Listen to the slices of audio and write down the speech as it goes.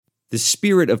The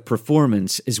spirit of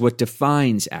performance is what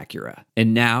defines Acura.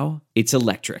 And now, it's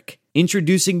electric.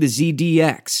 Introducing the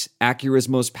ZDX, Acura's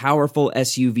most powerful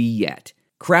SUV yet.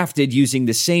 Crafted using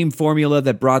the same formula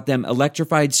that brought them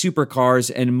electrified supercars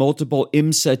and multiple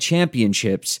IMSA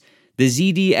championships, the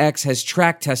ZDX has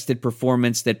track-tested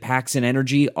performance that packs an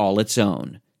energy all its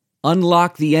own.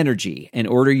 Unlock the energy and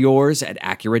order yours at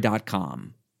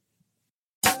Acura.com.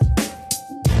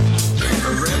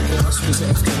 Was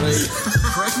excavated.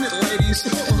 Pregnant ladies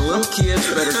and little kids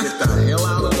better get the hell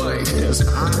out of the way because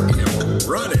I am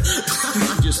running.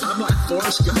 I'm like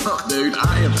Forrest Gump, dude.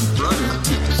 I am running.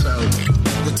 So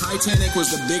the Titanic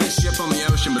was the biggest ship on the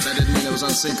ocean, but that didn't mean it was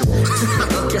unsinkable.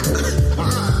 Okay. All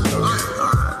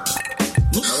right.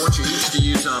 I want you each to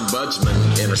use ombudsman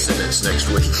in a sentence next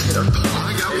week.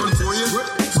 I got one for you.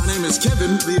 My name is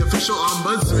Kevin, the official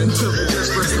ombudsman of the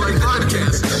Just Press Play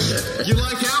podcast. You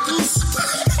like apples?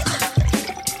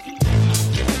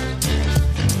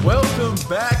 Welcome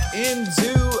back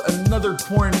into another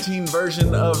quarantine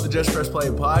version of the Just Press Play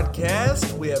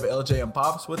podcast. We have LJ and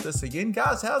Pops with us again.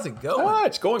 Guys, how's it going? Oh,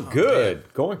 it's going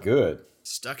good. Going good.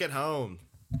 Stuck at home.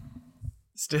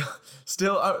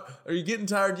 Still, are you getting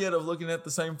tired yet of looking at the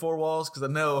same four walls? Because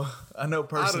I know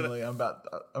personally, I'm kind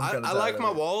of tired. I like my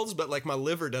walls, but like my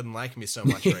liver doesn't like me so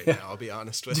much right now. I'll be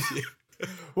honest with you.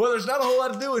 Well, there's not a whole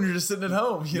lot to do when you're just sitting at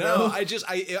home. You know?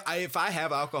 If I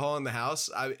have alcohol in the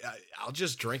house, I'll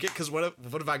just drink it. Because what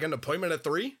if I get an appointment at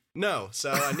 3? No,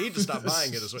 so I need to stop buying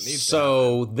it. Is what needs.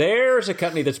 So there's a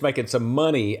company that's making some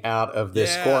money out of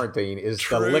this quarantine. Is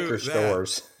the liquor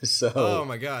stores? So oh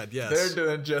my God, yes, they're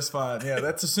doing just fine. Yeah,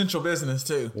 that's essential business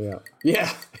too.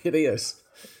 Yeah, it is.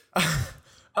 I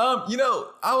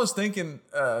was thinking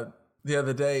the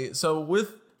other day. So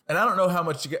and I don't know how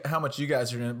much you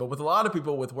guys are doing it, but with a lot of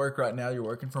people with work right now, you're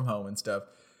working from home and stuff,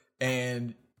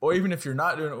 or even if you're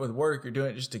not doing it with work, you're doing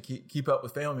it just to keep up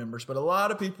with family members. But a lot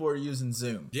of people are using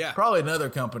Zoom. Yeah, probably another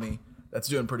company that's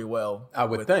doing pretty well. I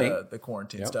would think the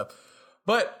quarantine stuff.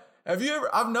 But have you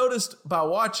ever? I've noticed by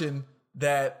watching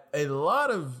that a lot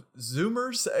of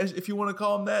Zoomers, if you want to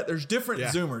call them that, there's different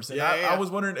Zoomers. And I was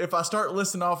wondering if I start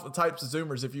listing off the types of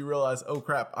Zoomers, if you realize, oh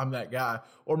crap, I'm that guy,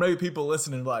 or maybe people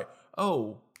listening like,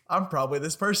 oh, I'm probably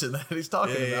this person that he's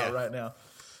talking about right now.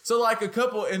 So like a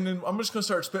couple, and then I'm just going to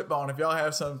start spitballing. If y'all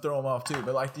have some, throw them off too.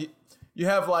 But like you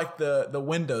have like the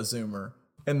window Zoomer.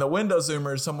 And the window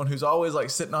Zoomer is someone who's always like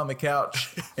sitting on the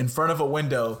couch in front of a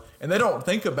window. And they don't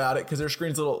think about it because their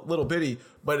screen's little bitty.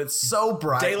 But it's so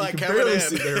bright. Daylight you can barely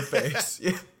see their face.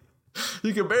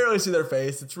 You can barely see their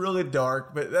face. It's really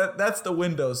dark. But that's the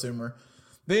window Zoomer.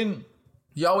 Then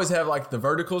you always have like the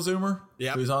vertical Zoomer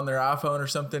who's on their iPhone or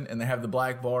something, and they have the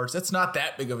black bars. That's not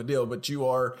that big of a deal, but you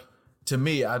are, to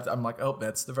me, I'm like, oh,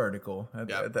 that's the vertical.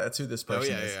 That's who this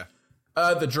person is.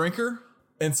 The drinker,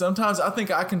 and sometimes I think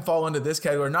I can fall into this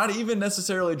category, not even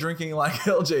necessarily drinking like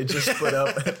LJ just put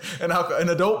up an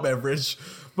adult beverage,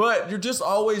 but you're just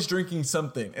always drinking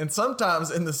something. And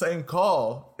sometimes in the same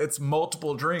call, it's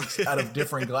multiple drinks out of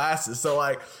different glasses. So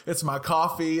like it's my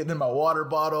coffee and then my water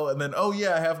bottle. And then,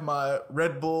 I have my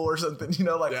Red Bull or something,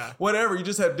 whatever. You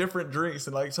just have different drinks.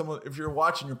 And like if you're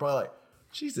watching, you're probably like,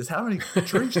 Jesus, how many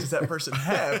drinks does that person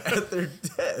have at their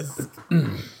desk?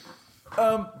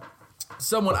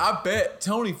 I bet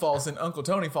Uncle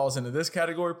Tony falls into this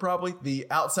category probably. The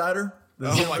outsider.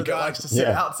 Oh my God! That likes to sit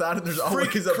outside, and there's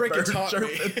always a bird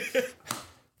chirping.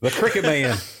 The cricket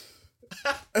man.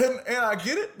 And I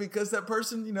get it because that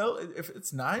person, if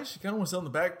it's nice, you kind of want to sit on the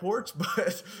back porch.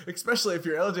 But especially if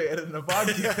you're LJ editing a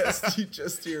podcast, you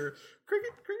just hear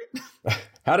cricket.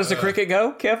 How does the cricket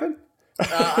go, Kevin?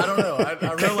 I don't know. I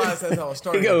realized that's how it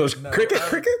started. He goes cricket.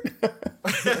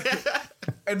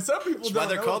 And some people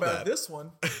don't know about this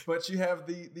one, but you have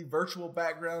the virtual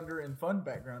backgrounder and fun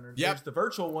backgrounder. Yep. The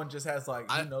virtual one just has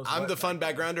like, who knows I'm the fun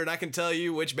backgrounder, and I can tell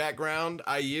you which background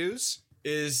I use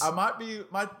is... I might be...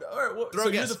 All right, so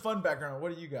you're the fun backgrounder.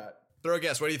 What do you got? Throw a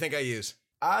guess. What do you think I use?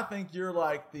 I think you're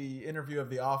like the interview of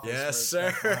The Office. Yes,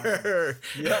 sir.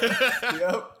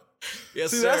 Yep. Yes,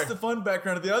 See, sir. that's the fun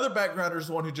backgrounder. The other backgrounder is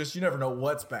the one who just, you never know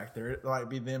what's back there. It might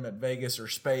be them at Vegas or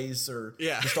space or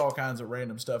just all kinds of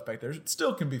random stuff back there. It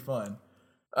still can be fun.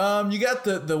 You got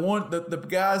the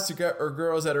guys or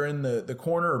girls that are in the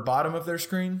corner or bottom of their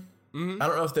screen. Mm-hmm. I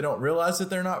don't know if they don't realize that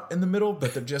they're not in the middle,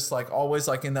 but they're just like always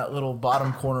like in that little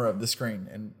bottom corner of the screen.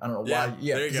 And I don't know why.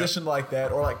 Yeah, positioned like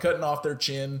that, or like cutting off their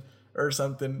chin or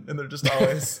something, and they're just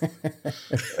always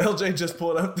LJ just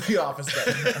pulled up The Office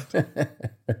background.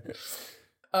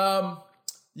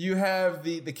 You have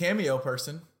the cameo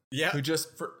person, who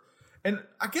just And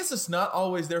I guess it's not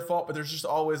always their fault, but there's just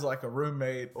always like a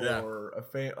roommate or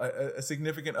a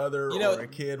significant other or a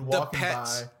kid walking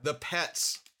by. The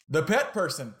pets. The pet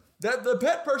person. The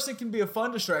pet person can be a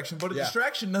fun distraction, but a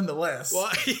distraction nonetheless.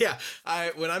 Well, yeah.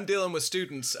 When I'm dealing with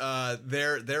students,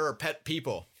 there are pet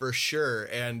people for sure,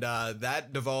 and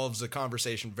that devolves a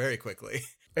conversation very quickly.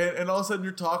 And all of a sudden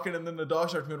you're talking, and then the dog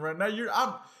starts moving around.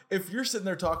 Now if you're sitting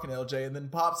there talking to LJ, and then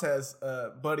Pops has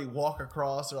Buddy walk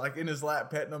across or like in his lap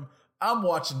petting him, I'm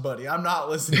watching Buddy. I'm not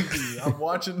listening to you. I'm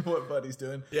watching what Buddy's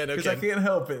doing. Yeah, no, because I can't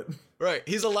help it. Right.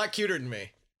 He's a lot cuter than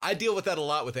me. I deal with that a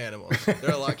lot with animals.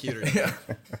 They're a lot cuter than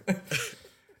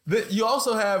me. You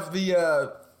also have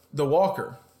the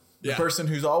walker. The person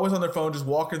who's always on their phone just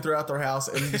walking throughout their house,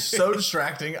 and it's so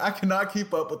distracting. I cannot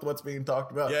keep up with what's being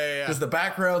talked about. Because the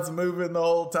background's moving the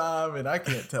whole time, and I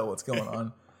can't tell what's going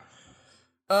on.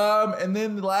 And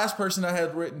then the last person I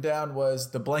had written down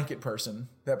was the blanket person.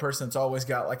 That person that's always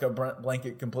got like a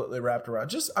blanket completely wrapped around.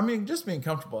 Just being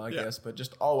comfortable, I guess, but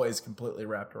just always completely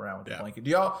wrapped around with the blanket.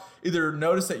 Do y'all either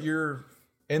notice that you're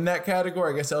in that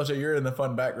category? I guess, LJ, you're in the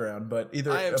fun background, but either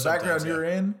a background you're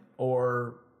in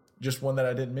or just one that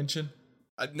I didn't mention?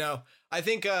 No, I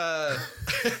think I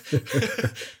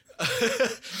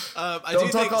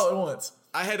don't talk all at once.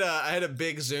 I had a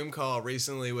big Zoom call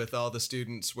recently with all the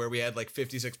students where we had like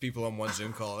 56 people on one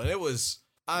Zoom call, and it was,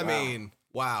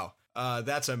 wow,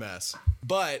 that's a mess.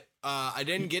 But I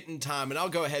didn't get in time, and I'll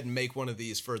go ahead and make one of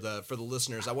these for the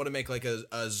listeners. I want to make like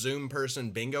a Zoom person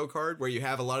bingo card where you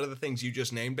have a lot of the things you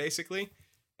just named basically.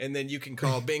 And then you can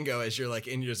call bingo as you're like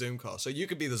in your Zoom call. So you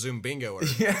could be the Zoom bingoer.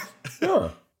 Yeah.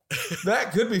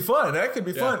 That could be fun.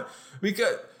 Fun.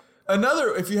 Because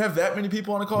if you have that many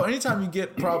people on a call, anytime you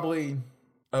get probably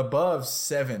above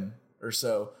 7 or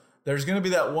so, there's going to be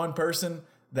that one person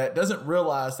that doesn't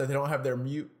realize that they don't have their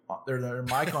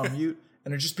mic on mute,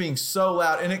 and they're just being so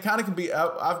loud. And it kind of can be,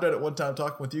 I've done it one time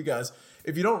talking with you guys.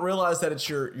 If you don't realize that it's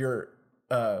your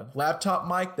laptop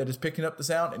mic that is picking up the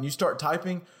sound and you start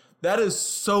typing, that is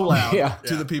so loud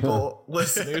to the people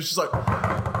listening. It's just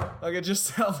like it just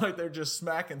sounds like they're just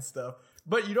smacking stuff.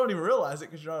 But you don't even realize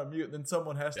it because you're on mute. And then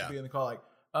someone has to be in the call like,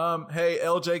 hey,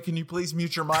 LJ, can you please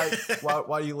mute your mic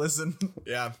while you listen?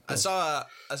 Yeah. I saw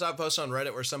a post on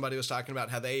Reddit where somebody was talking about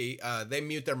how they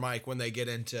mute their mic when they get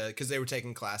into, because they were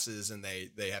taking classes and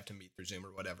they have to meet through Zoom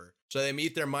or whatever. So they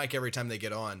mute their mic every time they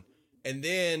get on. And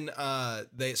then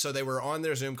they were on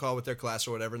their Zoom call with their class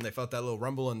or whatever, and they felt that little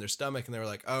rumble in their stomach, and they were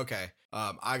like, okay,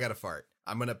 I got to fart.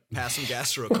 I'm going to pass some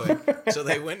gas real quick. So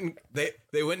they went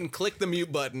and clicked the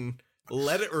mute button,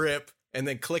 let it rip, and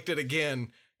then clicked it again.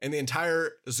 And the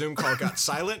entire Zoom call got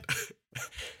silent,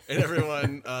 and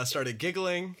everyone started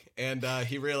giggling. And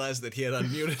he realized that he had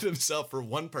unmuted himself for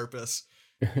one purpose,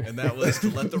 and that was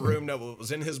to let the room know what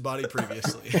was in his body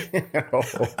previously.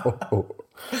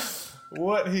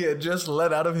 What he had just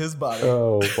let out of his body.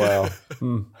 Oh, wow.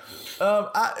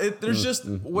 There's just,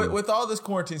 with all this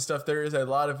quarantine stuff, there is a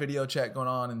lot of video chat going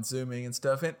on and Zooming and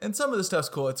stuff. And some of the stuff's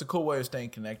cool. It's a cool way of staying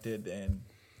connected and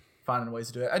finding ways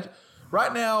to do it.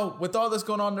 Right now, with all this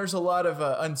going on, there's a lot of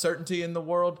uncertainty in the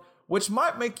world, which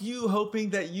might make you hoping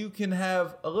that you can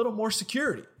have a little more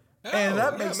security. And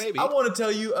that makes, maybe. I want to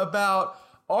tell you about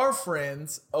our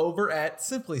friends over at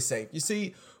SimpliSafe. You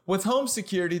see, with home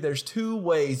security, there's 2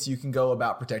 ways you can go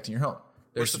about protecting your home.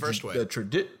 What's the first way?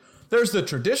 There's the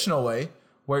traditional way,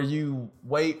 where you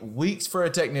wait weeks for a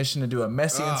technician to do a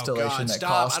messy installation that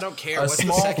costs I don't care. What's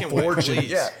the second way,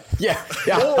 please? Yeah.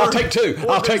 I'll take 2.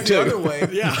 I'll take 2. The other way,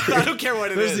 I don't care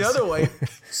what it is. There's the other way.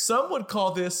 Some would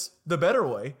call this the better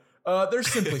way. There's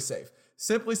SimpliSafe.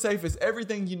 SimpliSafe is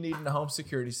everything you need in a home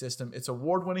security system. It's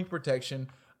award-winning protection,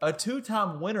 a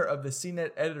 2-time winner of the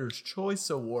CNET Editor's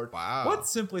Choice Award. Wow. What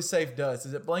SimpliSafe does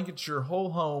is it blankets your whole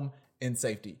home in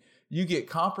safety. You get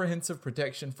comprehensive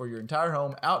protection for your entire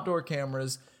home, outdoor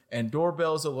cameras, and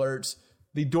doorbells alerts.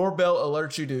 The doorbell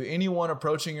alerts you to anyone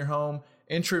approaching your home,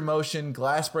 entry motion,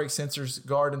 glass break sensors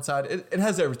guard inside. It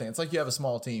has everything. It's like you have a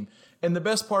small team. And the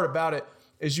best part about it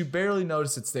is you barely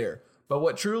notice it's there. But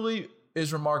what truly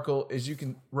is remarkable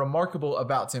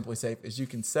about SimpliSafe is you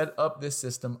can set up this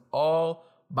system all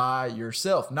by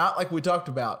yourself. Not like we talked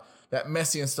about, that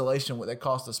messy installation that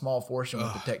cost a small fortune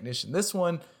with the technician. This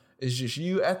one is just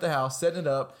you at the house setting it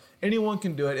up. Anyone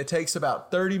can do it. It takes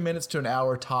about 30 minutes to an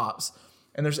hour tops.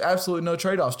 And there's absolutely no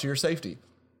trade-offs to your safety.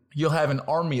 You'll have an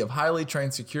army of highly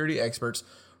trained security experts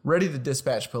ready to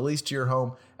dispatch police to your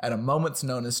home at a moment's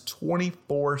notice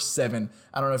 24/7.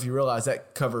 I don't know if you realize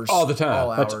that covers all the time.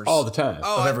 All hours. All the time.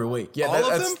 Of every week. Yeah,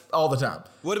 that's all the time.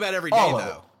 What about every day,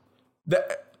 though?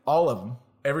 All of them.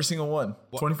 Every single one.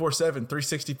 24/7,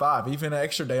 365, even an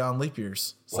extra day on leap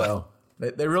years. So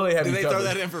They really have Do you they covered. throw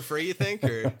that in for free, you think?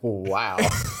 Or Wow.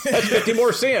 That's 50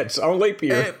 more cents on leap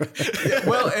year.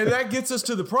 And that gets us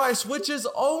to the price, which is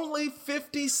only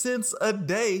 50 cents a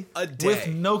day. With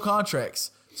no contracts.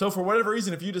 So for whatever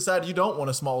reason, if you decide you don't want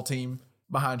a small team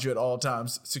behind you at all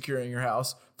times securing your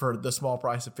house for the small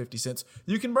price of 50 cents,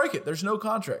 you can break it. There's no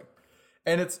contract.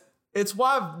 And it's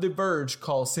why The Verge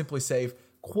calls Simply Safe,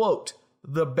 quote,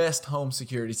 the best home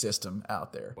security system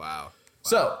out there. Wow.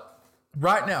 So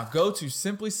right now, go to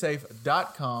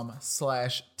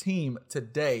simplysafe.com/team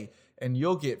today, and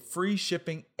you'll get free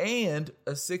shipping and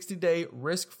a 60-day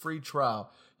risk-free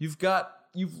trial. You've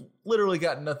literally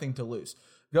got nothing to lose.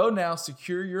 Go now,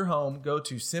 secure your home. Go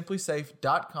to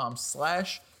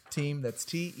simplysafe.com/team. That's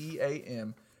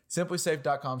TEAM.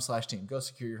 Simplysafe.com/team. Go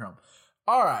secure your home.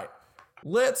 All right,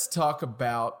 let's talk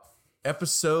about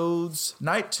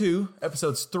night 2,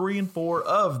 episodes 3 and 4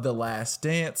 of The Last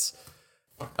Dance.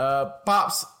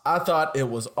 Pops, I thought it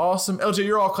was awesome. LJ,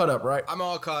 you're all caught up, right? I'm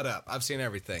all caught up. I've seen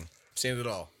everything. I've seen it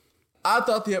all. I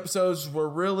thought the episodes were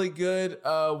really good.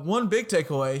 One big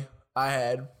takeaway I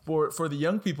had for the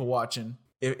young people watching,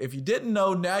 if you didn't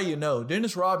know, now you know.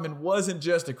 Dennis Rodman wasn't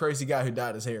just a crazy guy who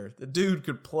dyed his hair. The dude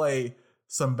could play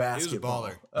some basketball.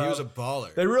 He was a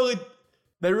baller. They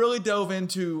really dove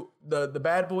into the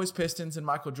Bad Boys Pistons and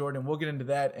Michael Jordan. We'll get into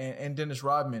that and Dennis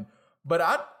Rodman. But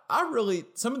I really,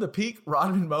 some of the peak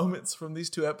Rodman moments from these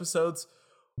 2 episodes,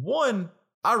 one,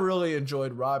 I really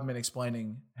enjoyed Rodman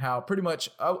explaining how pretty much,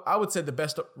 I would say the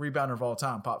best rebounder of all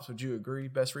time. Pops, would you agree?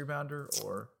 Best rebounder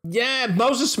or? Yeah,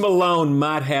 Moses Malone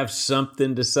might have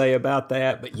something to say about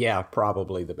that, but yeah,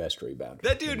 probably the best rebounder.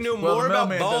 That dude knew more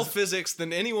about ball physics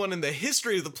than anyone in the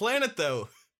history of the planet, though,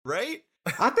 right?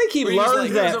 I think he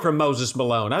learned that from Moses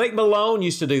Malone. I think Malone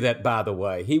used to do that, by the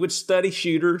way. He would study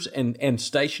shooters and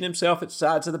station himself at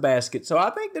sides of the basket. So I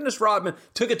think Dennis Rodman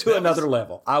took it to another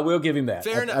level. I will give him that.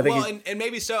 Fair enough. Well, and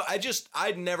maybe so.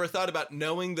 I'd never thought about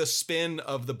knowing the spin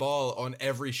of the ball on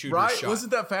every shooter's shot.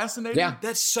 Wasn't that fascinating? Yeah.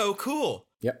 That's so cool.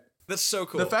 Yep. That's so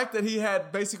cool. The fact that he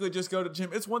had basically just go to gym.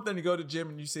 It's one thing to go to gym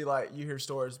and you see you hear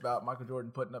stories about Michael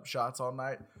Jordan putting up shots all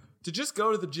night. To just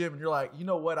go to the gym and you're like, you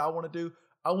know what I want to do?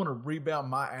 I want to rebound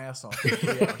my ass off for 3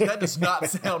 hours. That does not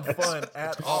sound fun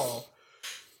at all.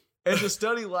 And to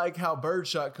study how Bird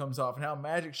shot comes off and how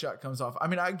Magic shot comes off. I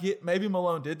mean, I get maybe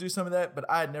Malone did do some of that, but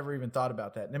I had never even thought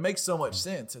about that. And it makes so much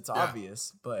sense. It's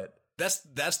obvious, but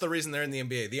that's the reason they're in the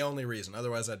NBA. The only reason.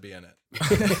 Otherwise, I'd be in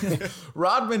it.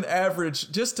 Rodman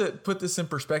averaged, just to put this in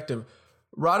perspective,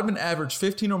 Rodman averaged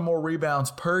 15 or more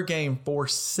rebounds per game for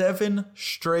 7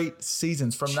 straight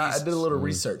seasons. I did a little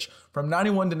research. From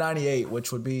 91 to 98,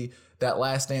 which would be that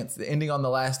Last Dance, the ending on the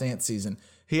Last Dance season,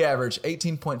 he averaged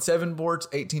 18.7 boards,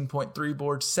 18.3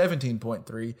 boards,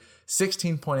 17.3,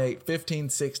 16.8, 15,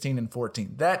 16, and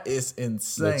 14. That is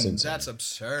insane. That's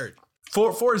absurd. For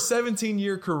a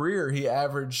 17-year career, he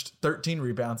averaged 13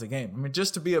 rebounds a game. I mean,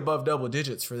 just to be above double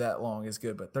digits for that long is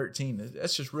good, but 13,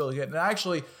 that's just really good. And I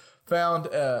actually found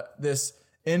this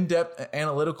in-depth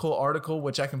analytical article,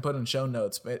 which I can put in show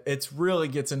notes, but it really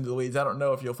gets into the weeds. I don't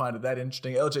know if you'll find it that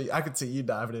interesting. LJ, I could see you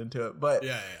diving into it, but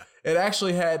it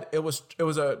actually was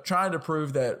trying to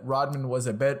prove that Rodman was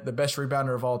the best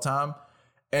rebounder of all time,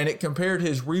 and it compared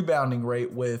his rebounding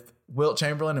rate with Wilt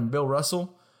Chamberlain and Bill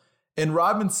Russell. In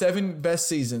Rodman's 7 best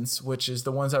seasons, which is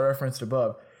the ones I referenced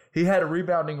above, he had a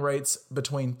rebounding rates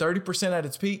between 30% at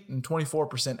its peak and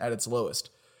 24% at its lowest.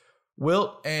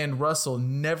 Wilt and Russell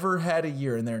never had a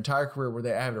year in their entire career where they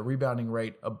had a rebounding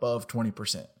rate above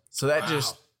 20%. So that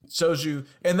just shows you,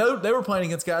 and they were playing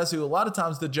against guys who a lot of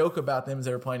times the joke about them is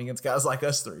they were playing against guys like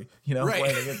us three,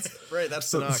 playing against that's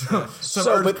some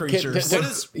earth creatures.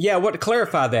 To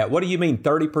clarify that, what do you mean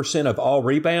 30% of all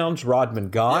rebounds Rodman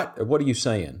got? Yeah. What are you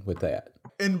saying with that?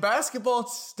 In basketball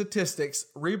statistics,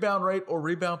 rebound rate or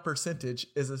rebound percentage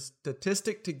is a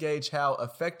statistic to gauge how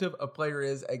effective a player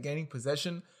is at gaining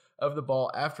possession of the ball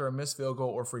after a missed field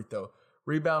goal or free throw.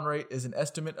 Rebound rate is an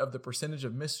estimate of the percentage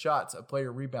of missed shots a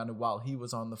player rebounded while he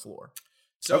was on the floor.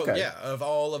 So of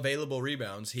all available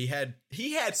rebounds, he had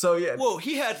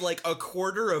like a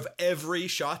quarter of every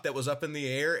shot that was up in the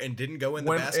air and didn't go in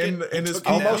the basket.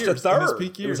 Almost a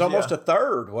third. It was almost a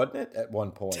third, wasn't it? At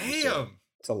one point. Damn.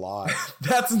 It's a lot.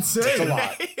 That's insane. It's a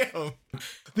lot. Damn.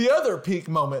 The other peak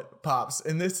moment, Pops,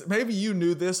 and this, maybe you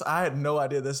knew this. I had no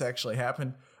idea this actually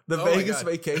happened. The Vegas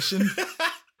vacation.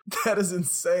 That is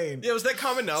insane. Yeah, was that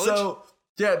common knowledge? So,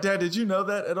 yeah, Dad, did you know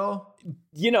that at all?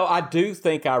 I do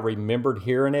think I remembered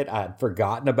hearing it. I had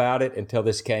forgotten about it until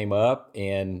this came up.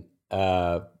 And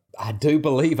I do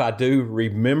believe I do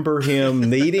remember him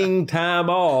needing time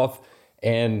off.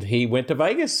 And he went to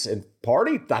Vegas and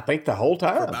partied, I think, the whole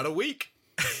time. For about a week.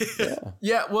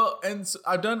 Yeah, well, and so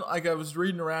I've done, like, I was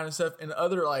reading around and stuff, and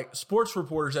other, like, sports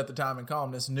reporters at the time and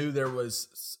columnists knew there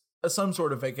was some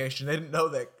sort of vacation. They didn't know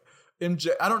that MJ,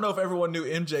 I don't know if everyone knew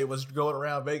MJ was going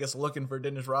around Vegas looking for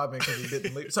Dennis Rodman because he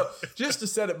didn't leave. So just to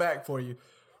set it back for you,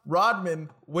 Rodman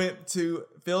went to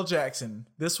Phil Jackson.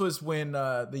 This was when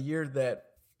the year that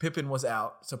Pippen was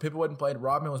out. So Pippen wasn't playing.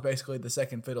 Rodman was basically the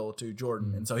second fiddle to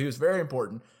Jordan. And so he was very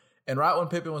important. And right when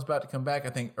Pippen was about to come back,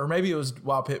 I think, or maybe it was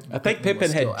while Pippen. I think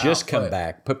Pippen had just come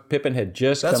back. Pippen had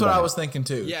just come back. That's what I was thinking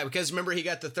too. Yeah, because remember he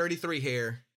got the 33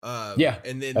 hair. Yeah,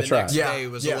 and then the next day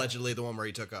was allegedly the one where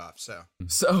he took off.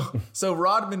 So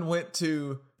Rodman went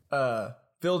to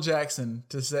Phil Jackson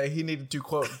to say he needed to,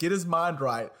 quote, get his mind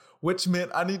right, which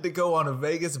meant I need to go on a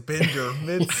Vegas bender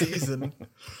mid-season.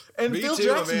 And Me Phil too,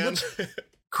 Jackson, man.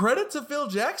 credit to Phil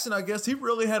Jackson, I guess he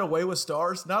really had a way with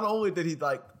stars. Not only did he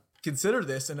like consider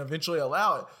this and eventually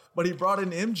allow it, but he brought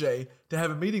in MJ to have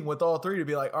a meeting with all three to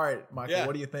be like, all right, Michael,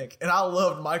 what do you think? And I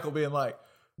loved Michael being like,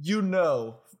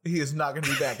 he is not going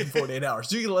to be back in 48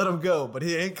 hours. You can let him go, but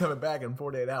he ain't coming back in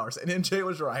 48 hours. And MJ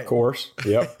was right. Of course.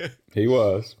 Yep. He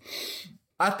was.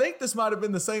 I think this might have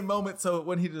been the same moment. So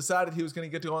when he decided he was going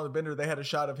to get to go on the bender, they had a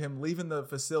shot of him leaving the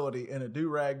facility in a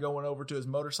do-rag, going over to his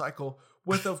motorcycle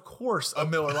with, of course, a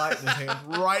Miller Lite in his hand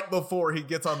right before he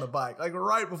gets on the bike. Like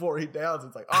right before he downs,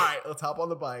 it's like, all right, let's hop on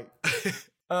the bike.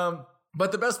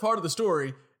 But the best part of the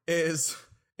story is...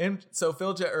 And so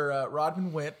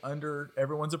Rodman went under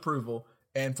everyone's approval,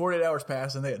 and 48 hours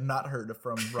passed, and they had not heard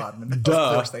from Rodman. Of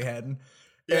course they hadn't.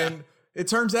 Yeah. And it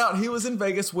turns out he was in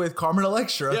Vegas with Carmen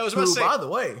Electra, by the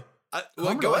way,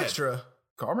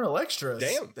 Carmen Electra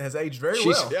has aged very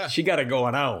well. Yeah. She got it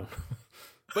going on.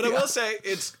 But I will say,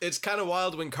 it's kind of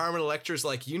wild when Carmen Electra's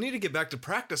like, you need to get back to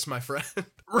practice, my friend.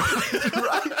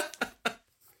 Right.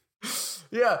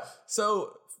 Yeah.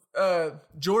 So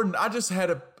Jordan, I just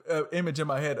had a image in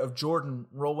my head of Jordan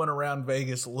rolling around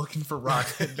Vegas looking for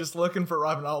Rodman, just looking for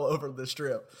Rodman all over the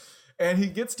strip. And he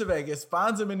gets to Vegas,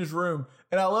 finds him in his room.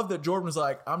 And I love that Jordan was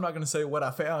like, I'm not going to say what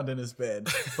I found in his bed,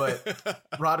 but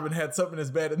Rodman had something in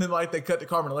his bed. And then like they cut to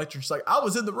Carmen Electra. She's like, I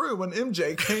was in the room when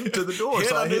MJ came to the door.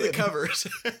 So I hid the covers.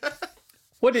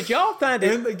 Well, did y'all find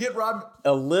it and they get Rodman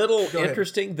a little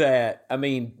interesting that, I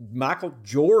mean, Michael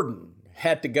Jordan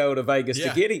had to go to Vegas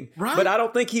to get him. Right. But I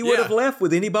don't think he would have left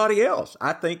with anybody else.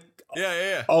 I think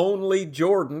only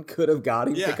Jordan could have got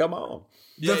him to come on.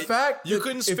 The fact you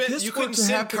couldn't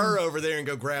send Kerr over there and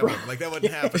go grab him. Like that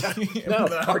wouldn't happen. No,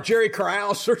 or Jerry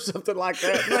Krause or something like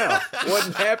that. No,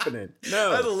 wasn't happening.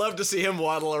 No. I'd love to see him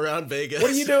waddle around Vegas.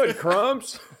 What are you doing,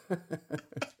 Crumbs?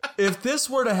 If this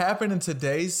were to happen in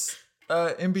today's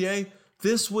NBA,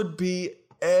 this would be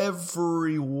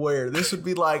everywhere. This would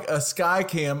be like a sky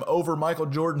cam over Michael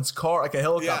Jordan's car, like a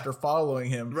helicopter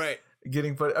following him. Right.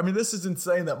 Getting put. I mean, this is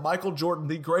insane that Michael Jordan,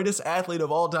 the greatest athlete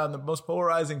of all time, the most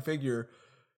polarizing figure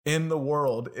in the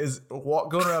world, is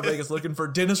going around Vegas looking for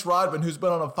Dennis Rodman, who's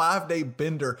been on a 5-day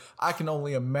bender. I can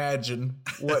only imagine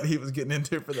what he was getting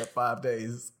into for that 5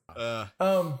 days.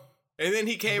 And then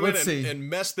he came in and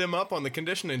messed them up on the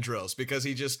conditioning drills because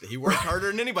he worked harder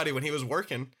than anybody when he was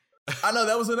working. I know,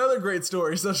 that was another great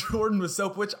story. So Jordan was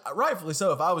which rightfully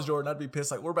so. If I was Jordan, I'd be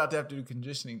pissed. Like, we're about to have to do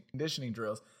conditioning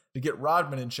drills to get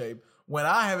Rodman in shape when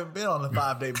I haven't been on the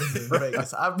 5-day bender in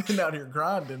Vegas. I've been out here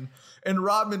grinding, and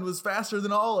Rodman was faster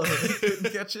than all of them.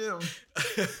 Couldn't catch him.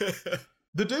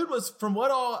 The dude was, from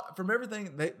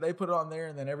everything they put on there,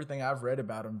 and then everything I've read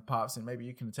about him, Pops, and maybe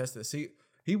you can attest to this.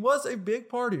 He was a big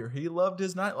partier. He loved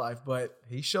his nightlife, but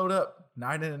he showed up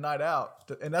night in and night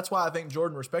out. And that's why I think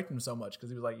Jordan respected him so much, because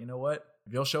he was like, you know what?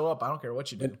 If you'll show up, I don't care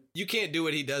what you do. You can't do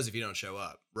what he does if you don't show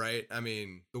up, right? I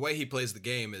mean, the way he plays the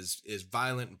game is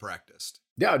violent and practiced.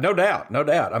 Yeah, no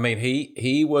doubt. I mean,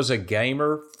 he was a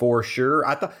gamer for sure.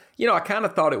 I thought, I kind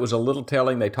of thought it was a little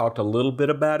telling. They talked a little bit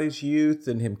about his youth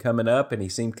and him coming up, and he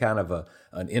seemed kind of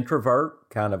an introvert,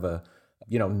 kind of a,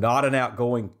 not an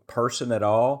outgoing person at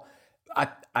all.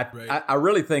 I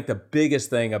really think the biggest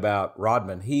thing about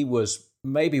Rodman, he was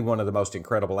maybe one of the most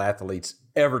incredible athletes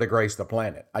ever to grace the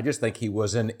planet. I just think he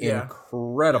was an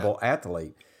incredible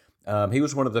athlete. He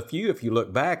was one of the few, if you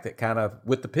look back, that kind of,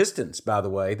 with the Pistons, by the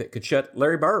way, that could shut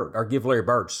Larry Bird or give Larry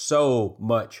Bird so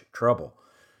much trouble.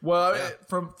 Well,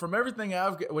 from everything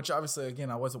which obviously,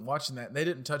 again, I wasn't watching that. They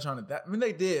didn't touch on it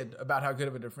they did about how good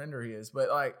of a defender he is, but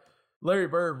like Larry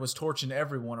Bird was torching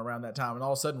everyone around that time, and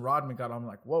all of a sudden Rodman got on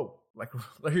like, whoa, like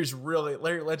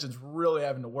Larry Legend's really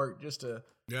having to work just to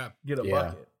get a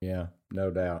bucket. Yeah, no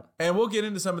doubt. And we'll get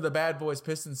into some of the Bad Boys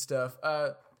Pistons stuff.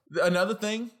 Another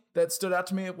thing that stood out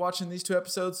to me watching these two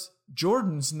episodes,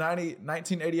 Jordan's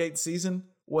 1988 season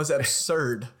was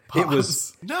absurd. It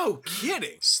was no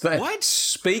kidding. What?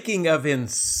 Speaking of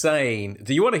insane,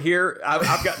 do you want to hear?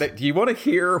 I've got that. Do you want to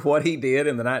hear what he did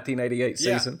in the 1988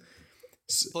 season?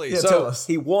 Please. Yeah, So tell us.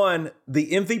 he won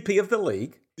the MVP of the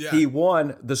league. Yeah. He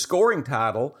won the scoring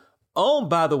title on,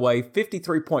 by the way,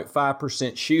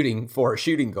 53.5% shooting for a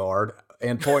shooting guard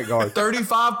and point guard.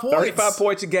 35 points. 35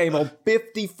 points a game on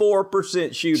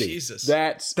 54% shooting. Jesus.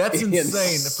 That's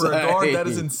insane. For a guard, that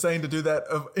is insane to do that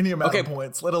of any amount of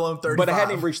points, let alone 35. But it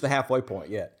hadn't even reached the halfway point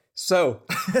yet. So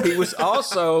he was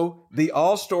also the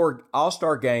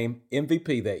All-Star Game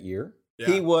MVP that year. Yeah.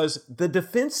 He was the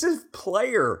defensive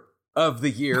player of the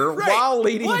year while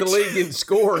leading the league in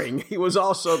scoring. He was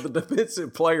also the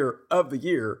defensive player of the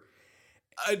year.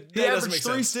 He averaged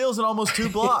 3 steals and almost 2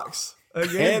 blocks.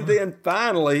 And then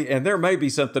finally, and there may be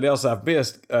something else I've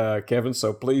missed, Kevin,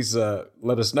 so please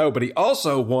let us know, but he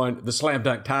also won the slam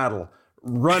dunk title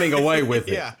running away with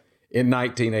it in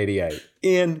 1988.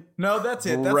 No, that's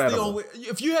it. That's the only.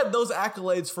 If you had those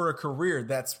accolades for a career,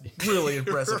 that's really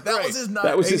impressive.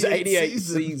 That was his 88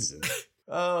 season.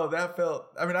 Oh, that felt.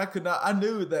 I mean, I could not. I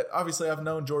knew that. Obviously, I've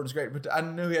known Jordan's great, but I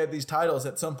knew he had these titles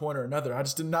at some point or another. I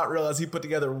just did not realize he put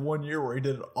together 1 year where he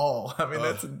did it all. I mean,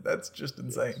 that's just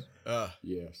insane.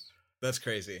 Yes, that's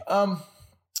crazy.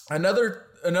 Another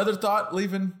thought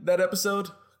leaving that episode.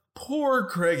 Poor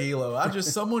Craig Ehlo.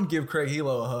 Someone give Craig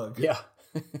Ehlo a hug. Yeah.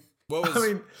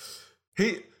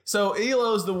 So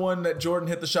Elo's the one that Jordan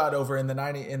hit the shot over in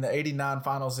the 89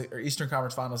 finals or Eastern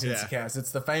Conference Finals against the Cavs.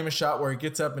 It's the famous shot where he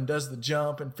gets up and does the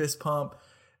jump and fist pump.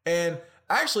 And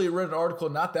I actually read an article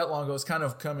not that long ago. It's kind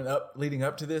of leading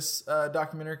up to this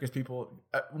documentary because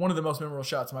one of the most memorable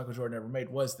shots Michael Jordan ever made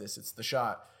was this. It's the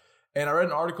shot. And I read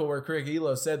an article where Craig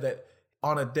Ehlo said that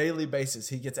on a daily basis,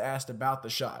 he gets asked about the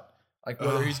shot. Like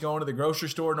whether he's going to the grocery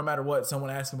store, no matter what, someone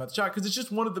asks him about the shot. Because it's just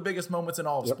one of the biggest moments in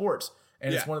all of sports.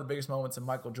 And it's one of the biggest moments in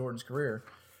Michael Jordan's career.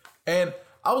 And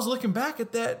I was looking back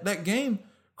at that game.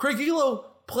 Craig Ehlo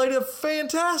played a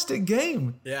fantastic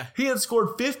game. Yeah. He had scored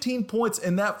 15 points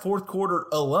in that fourth quarter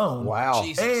alone. Wow.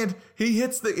 Jesus. And he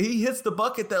hits the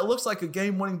bucket that looks like a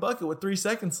game-winning bucket with 3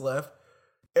 seconds left.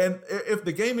 And if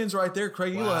the game ends right there,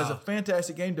 Craig Ehlo has a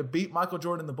fantastic game to beat Michael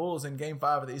Jordan and the Bulls in Game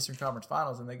 5 of the Eastern Conference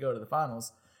Finals, and they go to the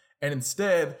finals. And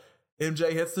instead,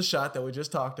 MJ hits the shot that we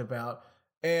just talked about.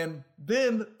 And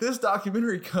then this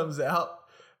documentary comes out,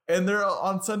 and they're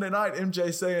on Sunday night,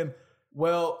 MJ saying,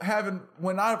 well,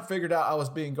 when I figured out I was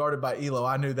being guarded by Ehlo,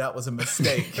 I knew that was a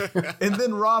mistake. And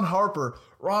then Ron Harper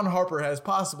has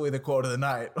possibly the quote of the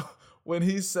night when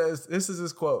he says, this is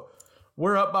his quote,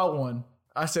 "We're up by 1.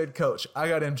 I said, Coach, I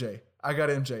got MJ.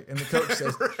 And the coach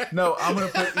says, no, I'm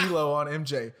going to put Ehlo on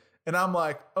MJ. And I'm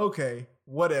like, okay,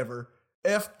 whatever.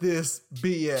 F this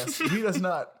BS. He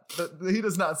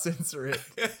does not censor it.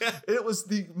 It was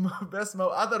the best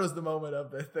moment. I thought it was the moment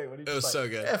of the thing when he was so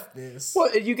good. F this.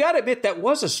 Well, you got to admit that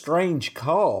was a strange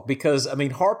call because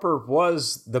Harper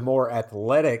was the more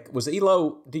athletic. Was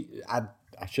Ehlo?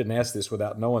 I shouldn't ask this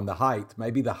without knowing the height.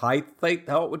 Maybe the height they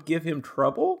thought would give him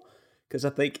trouble because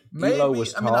I think Ehlo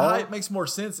was tall. The height makes more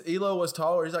sense. Ehlo was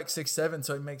taller. He's like 6'7",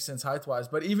 so it makes sense height wise.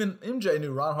 But even MJ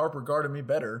knew Ron Harper guarded me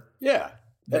better. Yeah.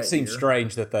 That seems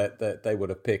strange that they would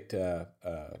have picked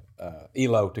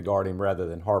Ehlo to guard him rather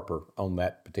than Harper on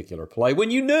that particular play.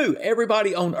 When you knew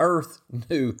everybody on earth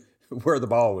knew where the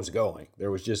ball was going,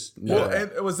 there was just no. Well,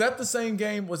 and was that the same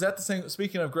game? Was that the same?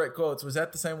 Speaking of great quotes, was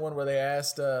that the same one where they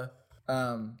asked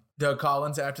Doug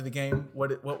Collins after the game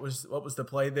what was the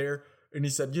play there? And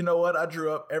he said, "You know what? I drew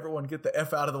up. Everyone get the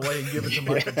F out of the way and give it to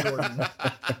Michael Jordan."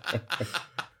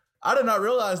 I did not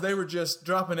realize they were just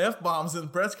dropping F-bombs in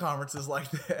press conferences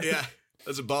like that. Yeah,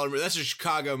 that's a baller move. That's a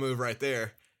Chicago move right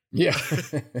there. Yeah.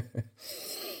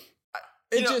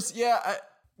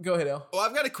 Go ahead, El. Well,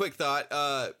 I've got a quick thought.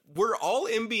 Were all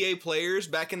NBA players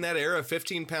back in that era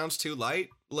 15 pounds too light?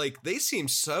 Like, they seem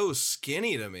so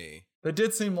skinny to me. They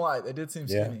did seem light. They did seem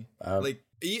skinny. Like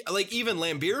even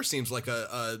Lambeer seems like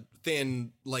a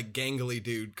thin, like gangly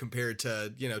dude compared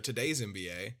to, today's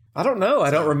NBA. I don't know.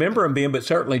 I don't remember him being, but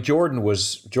certainly Jordan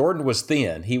was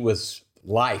thin. He was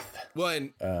lithe. Well,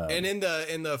 and in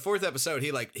the fourth episode,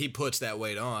 he puts that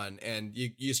weight on, and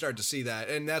you start to see that,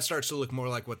 and that starts to look more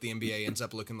like what the NBA ends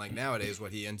up looking like nowadays.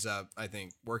 What he ends up, I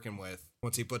think, working with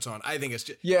once he puts on. I think it's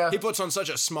just he puts on such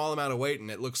a small amount of weight, and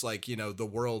it looks like the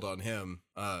world on him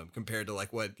compared to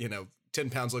like what 10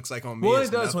 pounds looks like on me. Well,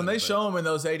 it does. When they show him in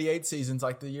those 88 seasons,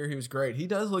 like the year he was great, he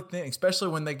does look thin, especially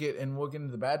when they get, and we'll get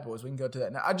into the bad boys. We can go to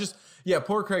that now.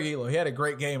 Poor Craig Ehlo. He had a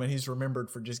great game, and he's remembered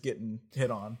for just getting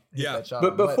hit on. That shot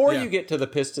but before you get to the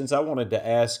Pistons, I wanted to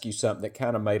ask you something that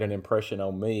kind of made an impression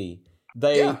on me.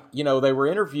 they were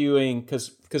interviewing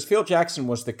because Phil Jackson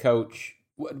was the coach.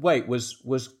 Wait,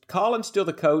 was Collins still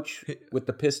the coach with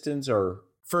the Pistons, or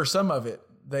for some of it?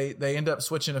 They end up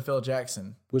switching to Phil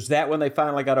Jackson. Was that when they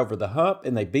finally got over the hump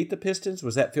and they beat the Pistons?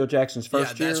 Was that Phil Jackson's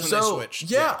first year? That's when they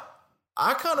switched. Yeah.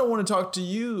 I kind of want to talk to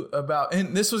you about,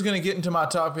 and this was going to get into my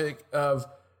topic of,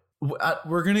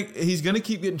 he's going to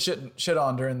keep getting shit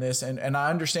on during this, and I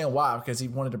understand why, because he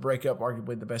wanted to break up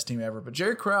arguably the best team ever. But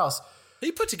Jerry Krause,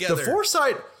 he put together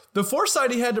the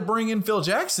foresight he had to bring in Phil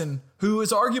Jackson, who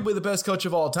is arguably the best coach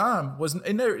of all time,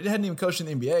 hadn't even coached in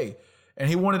the NBA. And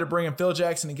he wanted to bring in Phil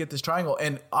Jackson and get this triangle.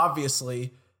 And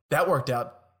obviously that worked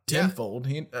out tenfold.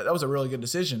 That was a really good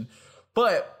decision.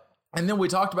 And then we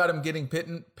talked about him getting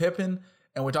Pippen,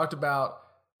 and we talked about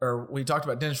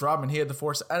Dennis Rodman. He had the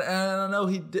force. And I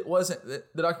know wasn't,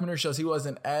 the documentary shows he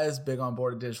wasn't as big on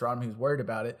board with Dennis Rodman. He was worried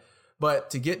about it. But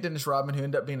to get Dennis Rodman, who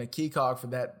ended up being a key cog for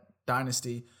that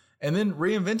dynasty, and then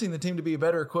reinventing the team to be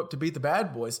better equipped to beat the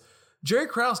bad boys, Jerry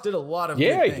Krause did a lot of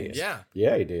good things.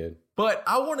 Yeah, he did. But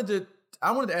I wanted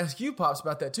to ask you, Pops,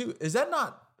 about that too. Is that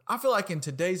not? I feel like in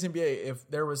today's NBA, if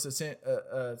there was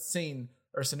a scene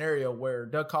or scenario where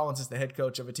Doug Collins is the head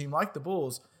coach of a team like the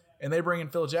Bulls, and they bring in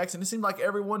Phil Jackson, it seemed like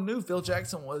everyone knew Phil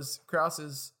Jackson was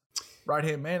Krause's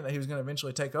right-hand man, and that he was going to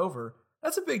eventually take over.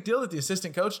 That's a big deal that the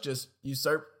assistant coach just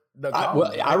usurped Doug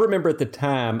Collins. I remember at the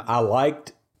time I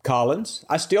liked Collins.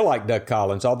 I still like Doug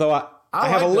Collins, although I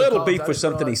have a little beef with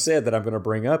something he said that I'm going to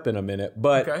bring up in a minute.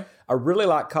 But I really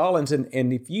like Collins.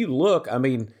 And if you look, I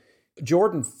mean,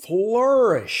 Jordan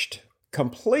flourished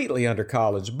completely under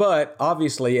Collins. But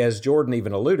obviously, as Jordan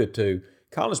even alluded to,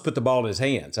 Collins put the ball in his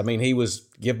hands. I mean, he was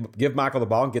give Michael the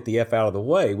ball and get the F out of the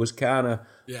way was kind of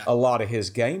a lot of his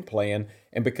game plan.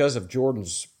 And because of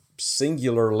Jordan's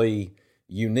singularly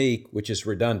unique, which is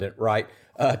redundant, right,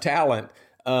 talent,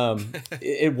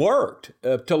 it worked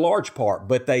to large part,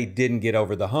 but they didn't get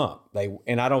over the hump.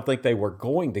 And I don't think they were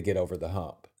going to get over the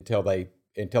hump until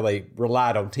they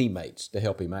relied on teammates to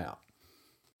help him out.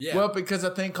 Yeah. Well, because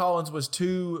I think Collins was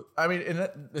too. I mean, and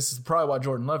this is probably why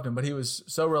Jordan loved him, but he was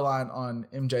so reliant on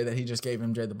MJ that he just gave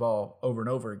MJ the ball over and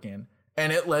over again,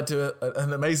 and it led to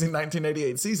an amazing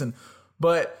 1988 season.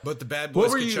 But the bad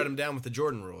boys could shut him down with the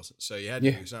Jordan rules, so you had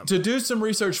to do something. To do some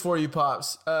research for you,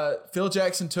 Pops, Phil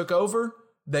Jackson took over.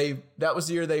 That was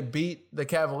the year they beat the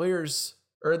Cavaliers.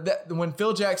 When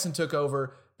Phil Jackson took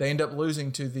over, they ended up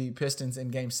losing to the Pistons in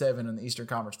Game 7 in the Eastern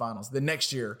Conference Finals. The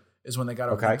next year is when they got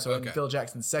over the hump. So in Phil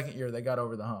Jackson's second year, they got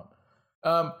over the hump.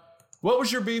 What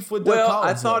was your beef with Doug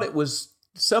Collins? I thought it was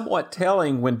somewhat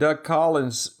telling when Doug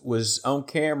Collins was on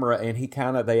camera and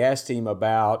they asked him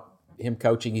about him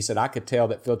coaching. He said, I could tell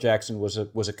that Phil Jackson was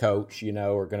a coach,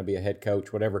 or going to be a head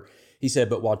coach, whatever. He said,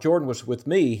 but while Jordan was with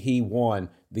me, he won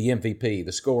the MVP,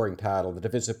 the scoring title, the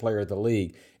defensive player of the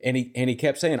league. And he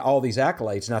kept saying all these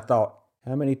accolades. And I thought,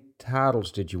 how many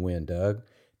titles did you win, Doug?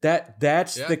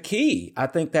 That's the key. I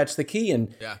think that's the key.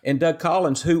 And Doug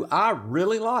Collins, who I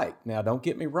really like. Now, don't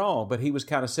get me wrong, but he was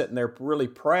kind of sitting there really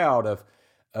proud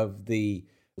of the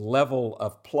level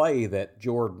of play that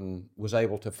Jordan was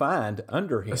able to find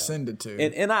under him. Ascended to.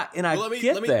 And I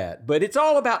get that, but it's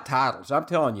all about titles. I'm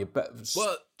telling you.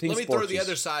 Well, let me throw the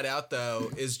other side out,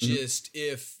 though, is just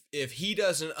if he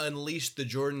doesn't unleash the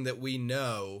Jordan that we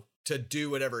know to do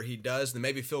whatever he does, then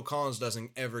maybe Phil Collins doesn't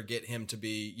ever get him to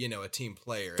be, a team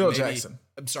player. Jackson.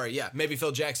 I'm sorry, maybe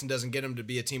Phil Jackson doesn't get him to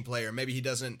be a team player. Maybe he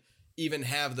doesn't even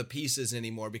have the pieces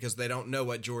anymore because they don't know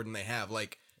what Jordan they have.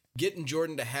 Like, getting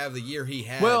Jordan to have the year he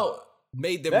had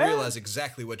made them realize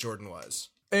exactly what Jordan was.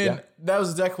 And that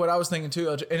was exactly what I was thinking too.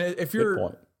 And if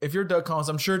you're Doug Collins,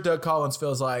 I'm sure Doug Collins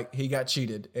feels like he got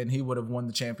cheated and he would have won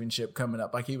the championship coming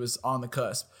up, like he was on the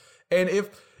cusp. And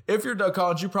if you're Doug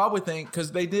Collins, you probably think,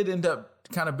 because they did end up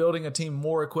kind of building a team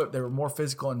more equipped, they were more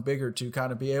physical and bigger to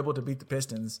kind of be able to beat the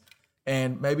Pistons.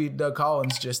 And maybe Doug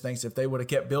Collins just thinks if they would have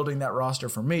kept building that roster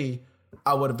for me,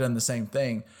 I would have done the same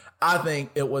thing. I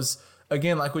think it was,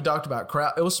 again, like we talked about,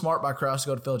 it was smart by Krause to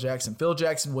go to Phil Jackson. Phil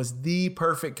Jackson was the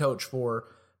perfect coach for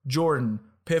Jordan,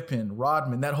 Pippen,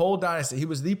 Rodman, that whole dynasty. He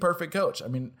was the perfect coach. I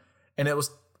mean, and it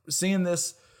was seeing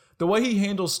this, the way he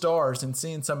handles stars and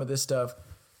seeing some of this stuff.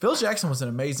 Phil Jackson was an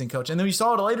amazing coach. And then you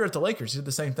saw it later at the Lakers. He did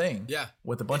the same thing. Yeah.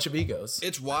 With a bunch of egos.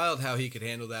 It's wild how he could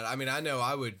handle that. I mean, I know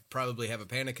I would probably have a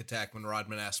panic attack when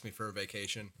Rodman asked me for a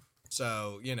vacation.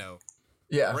 So,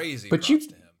 crazy. But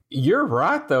you're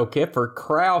right, though, Kip, for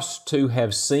Krause to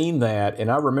have seen that.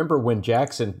 And I remember when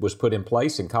Jackson was put in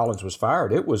place and Collins was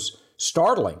fired, it was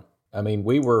startling. I mean,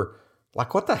 we were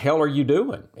like, what the hell are you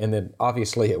doing? And then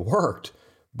obviously it worked.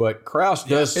 But Krause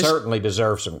does certainly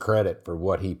deserve some credit for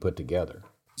what he put together.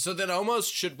 So then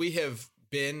almost should we have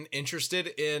been interested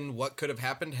in what could have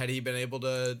happened had he been able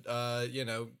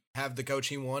to, have the coach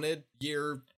he wanted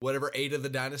year, 8 of the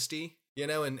dynasty,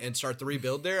 and start the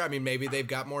rebuild there? I mean, maybe they've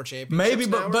got more championships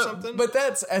now or something. But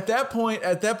that's at that point,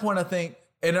 I think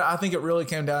it really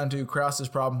came down to Krause's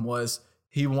problem was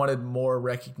he wanted more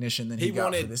recognition than he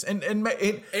got for this. And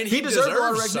he deserved a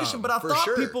lot of recognition, but I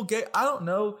thought people I don't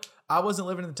know. I wasn't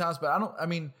living in the times, but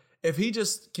if he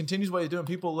just continues what he's doing,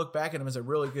 people look back at him as a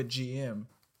really good GM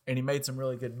and he made some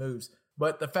really good moves.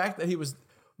 But the fact that he was,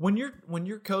 when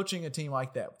you're coaching a team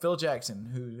like that, Phil Jackson,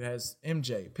 who has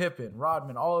MJ, Pippen,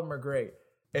 Rodman, all of them are great,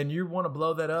 and you want to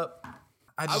blow that up,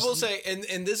 I will say,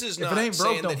 and this is not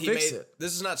saying that he made.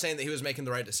 This is not saying that he was making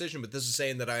the right decision, but this is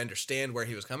saying that I understand where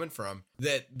he was coming from.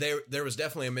 That there was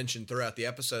definitely a mention throughout the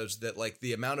episodes that like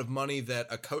the amount of money that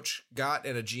a coach got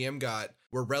and a GM got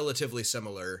were relatively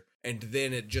similar, and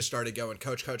then it just started going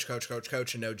coach,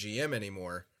 and no GM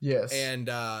anymore. Yes, and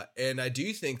I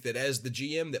do think that as the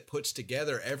GM that puts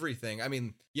together everything, I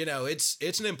mean,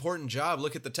 it's an important job.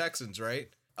 Look at the Texans, right?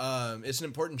 It's an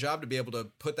important job to be able to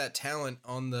put that talent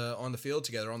on the field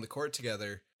together, on the court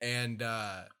together. And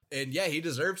yeah, he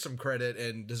deserved some credit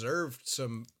and deserved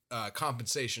some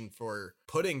compensation for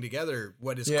putting together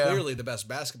what is clearly the best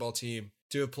basketball team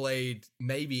to have played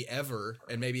maybe ever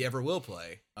and maybe ever will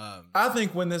play. I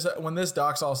think when this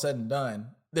doc's all said and done,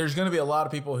 there's going to be a lot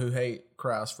of people who hate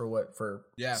Krause for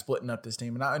splitting up this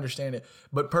team. And I understand it.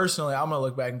 But personally, I'm going to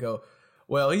look back and go,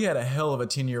 well, he had a hell of a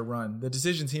 10-year run. The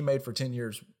decisions he made for 10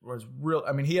 years was real.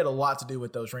 I mean, he had a lot to do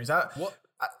with those rings. I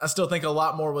still think a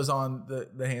lot more was on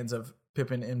the hands of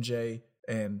Pippen, MJ,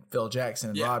 and Phil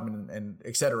Jackson and Rodman and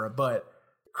et cetera. But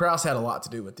Krause had a lot to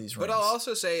do with these rings. But I'll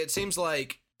also say it seems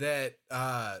like that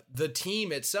the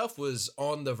team itself was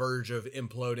on the verge of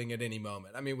imploding at any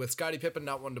moment. I mean, with Scottie Pippen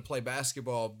not wanting to play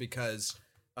basketball because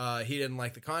he didn't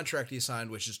like the contract he signed,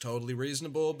 which is totally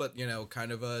reasonable, but,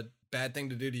 kind of a bad thing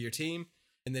to do to your team.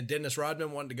 And then Dennis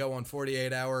Rodman wanted to go on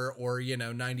 48-hour or,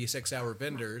 96-hour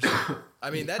benders. I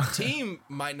mean, that team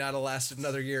might not have lasted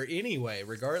another year anyway,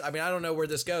 regardless. I mean, I don't know where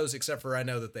this goes, except for I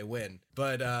know that they win.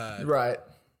 But right.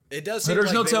 It does seem there's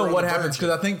like no telling what happens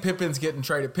because I think Pippen's getting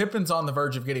traded. Pippen's on the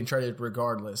verge of getting traded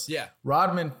regardless. Yeah.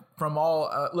 Rodman, from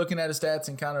all looking at his stats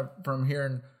and kind of from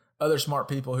hearing other smart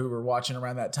people who were watching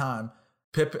around that time,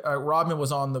 Rodman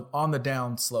was on the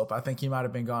down slope. I think he might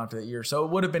have been gone for that year. So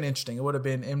it would have been interesting. It would have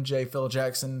been MJ, Phil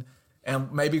Jackson,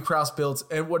 and maybe Krause builds.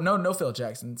 And no Phil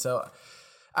Jackson. So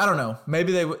I don't know.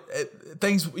 Maybe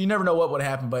things. You never know what would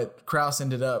happen. But Krause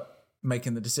ended up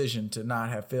making the decision to not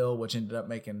have Phil, which ended up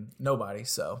making nobody.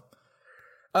 So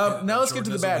now let's get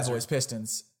to the bad boys,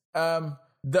 Pistons.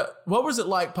 What was it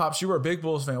like, Pops? You were a big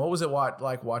Bulls fan. What was it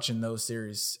like watching those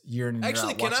series year in and year out?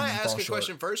 Actually, can I ask a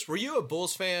question first? Were you a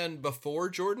Bulls fan before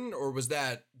Jordan, or was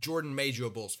that Jordan made you a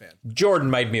Bulls fan?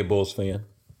 Jordan made me a Bulls fan.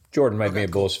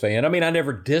 Bulls fan. I mean, I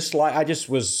never disliked. I just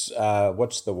was,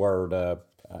 what's the word?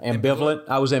 Ambivalent.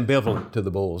 I was ambivalent to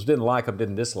the Bulls. Didn't like them,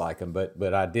 didn't dislike them,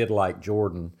 but I did like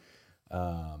Jordan.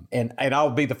 And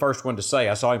I'll be the first one to say,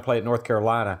 I saw him play at North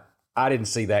Carolina. I didn't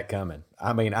see that coming.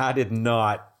 I mean, I did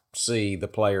not see the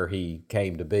player he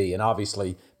came to be. And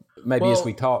obviously, as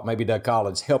we talked, maybe Doug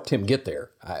Collins helped him get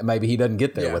there. Maybe he doesn't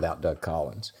get there without Doug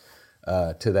Collins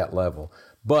to that level.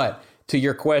 But to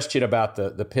your question about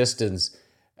the Pistons,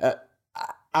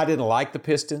 I didn't like the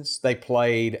Pistons. They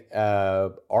played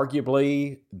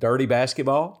arguably dirty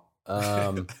basketball.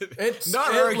 It's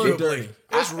not arguably dirty.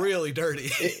 It's really dirty.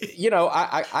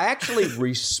 I actually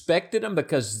respected them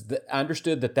because I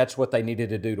understood that that's what they needed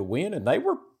to do to win, and they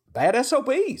were bad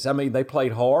SOBs. I mean, they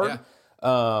played hard.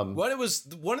 Yeah. One of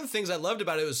the things I loved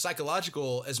about it was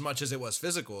psychological as much as it was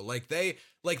physical. Like they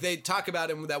talk about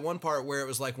it in that one part where it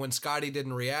was like when Scottie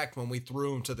didn't react when we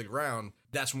threw him to the ground,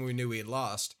 that's when we knew we had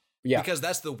lost. Yeah. Because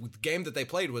that's the game that they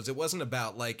played it wasn't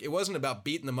about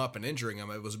beating them up and injuring them.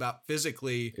 It was about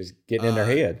physically getting in their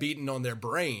head, beating on their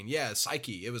brain. Yeah.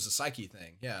 Psyche. It was a psyche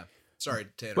thing. Yeah. Sorry,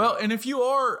 Taylor. Well, and if you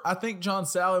are, I think John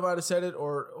Sally might have said it,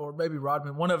 or maybe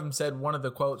Rodman. One of them said one of the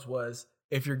quotes was,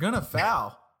 "If you're gonna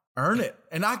foul, earn it."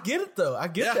 And I get it though. I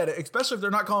get that, especially if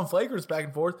they're not calling flagrants back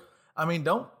and forth. I mean,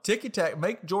 don't ticky-tack.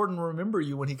 Make Jordan remember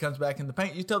you when he comes back in the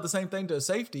paint. You tell the same thing to a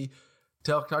safety,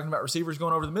 talking about receivers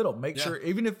going over the middle. Make sure,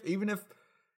 even if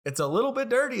it's a little bit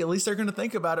dirty, at least they're going to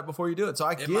think about it before you do it. So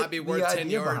it might be worth 10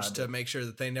 yards to make sure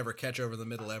that they never catch over the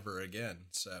middle ever again.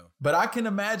 So, but I can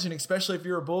imagine, especially if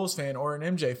you're a Bulls fan or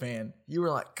an MJ fan, you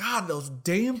were like, God, those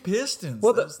damn Pistons.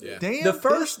 Well,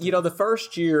 the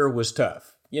first year was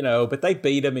tough, but they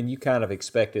beat them and you kind of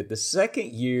expected. The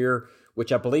second year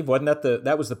which I believe wasn't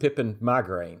that was the Pippen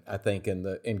migraine, I think, in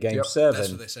Game 7. That's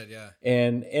what they said, yeah.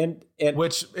 And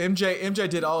which MJ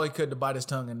did all he could to bite his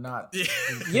tongue and not,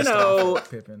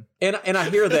 Pippen. And I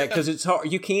hear that because it's hard.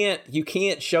 You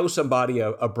can't show somebody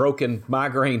a broken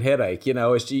migraine headache.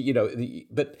 But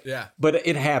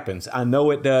it happens. I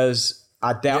know it does.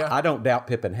 I don't doubt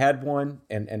Pippen had one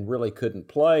and really couldn't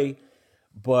play,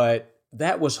 but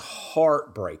that was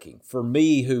heartbreaking for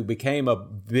me, who became a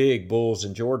big Bulls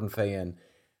and Jordan fan.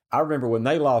 I remember when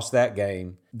they lost that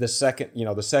game, the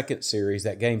second series,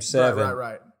 that Game 7.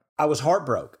 Right. I was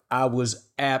heartbroken. I was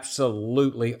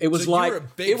absolutely. It was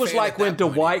like when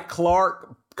Dwight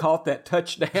Clark caught that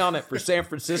touchdown for San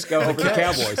Francisco over the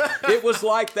Cowboys. It was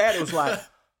like that. It was like,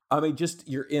 I mean, just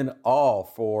you're in awe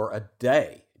for a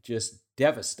day, just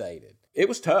devastated. It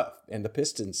was tough, and the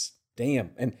Pistons.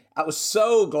 Damn. And I was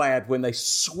so glad when they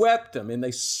swept them, and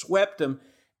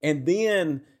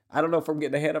then, I don't know if I'm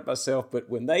getting ahead of myself, but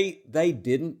when they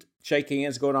didn't shake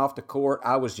hands going off the court,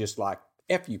 I was just like,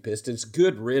 F you Pistons,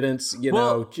 good riddance,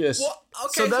 okay.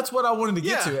 So that's what I wanted to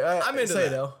get to. I'm into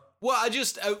that. Though. Well, I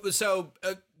just,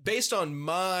 based on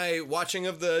my watching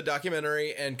of the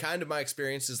documentary and kind of my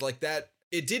experiences like that,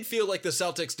 it did feel like the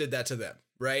Celtics did that to them.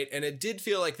 Right. And it did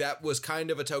feel like that was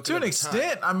kind of a token. To an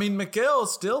extent. I mean, Mikal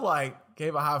still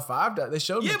gave a high five. They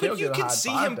showed Mikal. Yeah, but you can see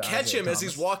him catch him Thomas. as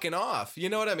he's walking off. You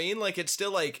know what I mean? Like, it's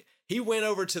still like he went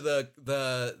over to the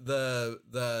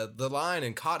line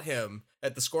and caught him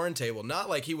at the scoring table. Not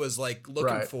like he was like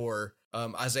looking for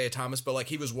Isaiah Thomas, but like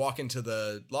he was walking to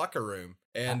the locker room.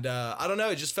 And I don't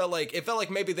know, it felt like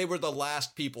maybe they were the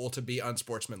last people to be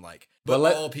unsportsmanlike, but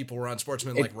all people were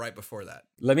unsportsmanlike right before that.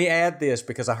 Let me add this,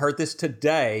 because I heard this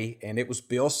today, and it was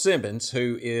Bill Simmons,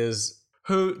 who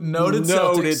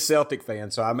noted Celtic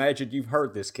fan. So I imagine you've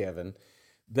heard this, Kevin.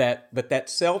 But that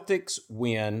Celtics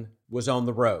win was on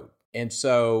the road, and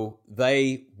so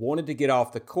they wanted to get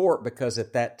off the court because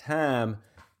at that time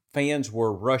fans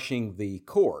were rushing the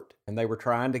court, and they were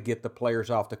trying to get the players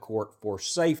off the court for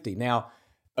safety. Now,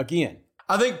 again,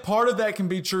 I think part of that can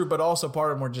be true, but also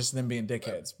part of them were just them being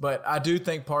dickheads. But I do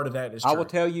think part of that is true. I will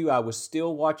tell you, I was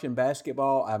still watching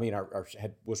basketball. I mean, I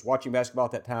was watching basketball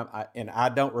at that time, and I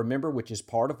don't remember, which is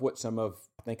part of what I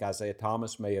think Isaiah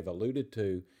Thomas may have alluded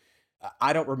to.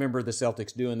 I don't remember the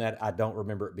Celtics doing that. I don't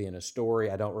remember it being a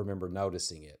story. I don't remember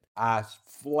noticing it. I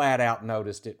flat out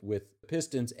noticed it with the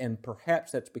Pistons, and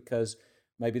perhaps that's because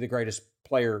maybe the greatest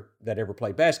player that ever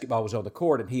played basketball was on the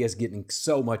court, and he is getting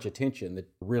so much attention that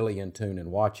really in tune and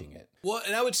watching it. Well,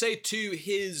 and I would say to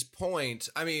his point,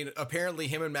 I mean, apparently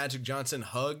him and Magic Johnson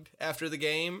hugged after the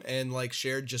game and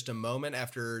shared just a moment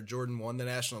after Jordan won the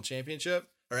national championship,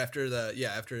 or after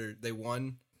they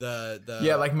won.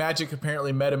 Magic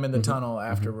apparently met him in the tunnel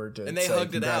afterward to and they say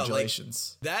hugged it out.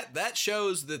 Congratulations. That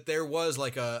shows that there was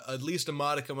at least a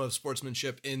modicum of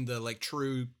sportsmanship in the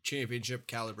true championship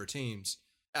caliber teams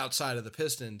outside of the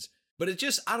Pistons. But it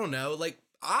just, I don't know.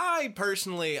 I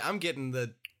personally, I'm getting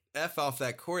the F off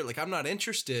that court. I'm not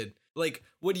interested.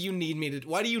 What do you need me to?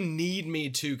 Why do you need me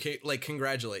to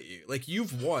congratulate you?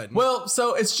 You've won. Well,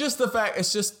 so it's just the fact.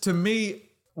 It's just, to me,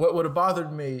 what would have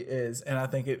bothered me is, and I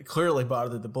think it clearly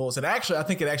bothered the Bulls. And actually, I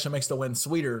think it actually makes the win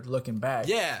sweeter looking back.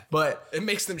 Yeah, but it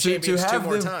makes them champions two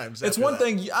more times. It's one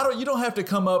thing. You don't have to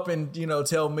come up and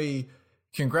tell me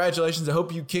congratulations. I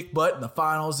hope you kick butt in the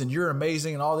finals and you're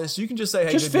amazing and all this. You can just say,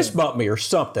 hey, just fist bump me or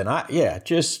something.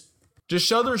 Just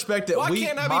show the respect that Why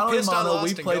can't I be pissed on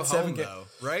Lost and go home, though,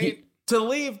 right? To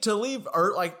leave,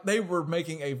 they were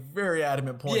making a very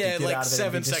adamant point to get out of it.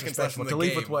 7 seconds left in the game.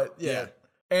 Leave with what,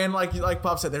 And like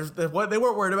Pop said, they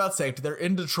weren't worried about safety. They're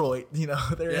in Detroit,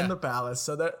 they're in the Palace.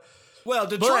 So that,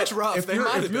 Detroit's rough. They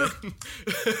might have been.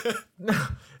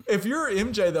 If you're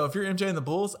MJ, though, if you're MJ and the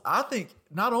Bulls, I think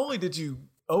not only did you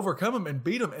overcome them and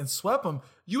beat them and swept them,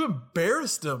 you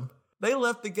embarrassed them. They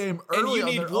left the game early.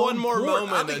 And you need one more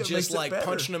moment of just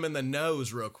punching them in the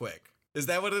nose real quick. Is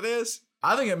that what it is?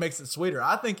 I think it makes it sweeter.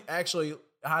 I think actually,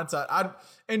 hindsight,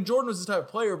 and Jordan was this type of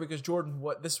player because Jordan,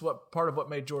 part of what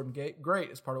made Jordan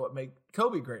great. It's part of what made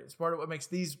Kobe great. It's part of what makes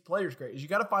these players great. Is you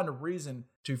got to find a reason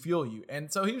to fuel you,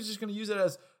 and so he was just going to use it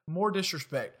as more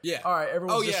disrespect. Yeah. All right.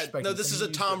 Everyone's disrespecting. No, this is a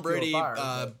Tom Brady,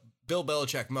 Bill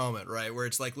Belichick moment, right? Where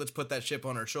it's let's put that chip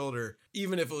on our shoulder,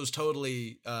 even if it was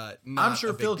totally not. I'm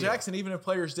sure Phil Jackson, even if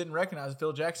players didn't recognize it,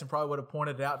 Phil Jackson probably would have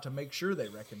pointed it out to make sure they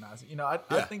recognize it.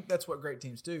 I think that's what great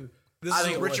teams do. This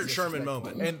is a Richard Sherman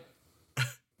moment.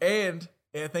 And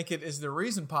I think it is the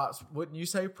reason, Pops, wouldn't you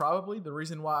say probably the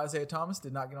reason why Isaiah Thomas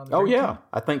did not get on the team?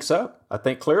 I think so. I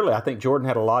think Jordan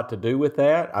had a lot to do with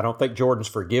that. I don't think Jordan's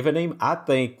forgiven him. I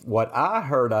think what I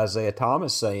heard Isaiah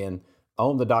Thomas saying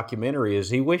on the documentary is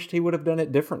he wished he would have done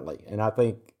it differently. And I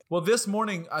think... Well, this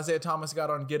morning, Isaiah Thomas got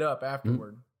on Get Up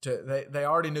afterward. They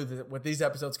already knew that with these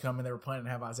episodes coming, they were planning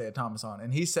to have Isaiah Thomas on.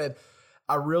 And he said,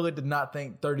 I really did not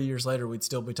think 30 years later we'd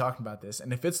still be talking about this.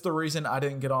 And if it's the reason I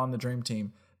didn't get on the Dream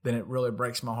Team, then it really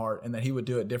breaks my heart, and that he would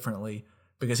do it differently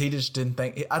because he just didn't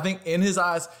think. I think in his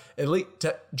eyes, at least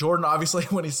Jordan, obviously,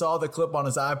 when he saw the clip on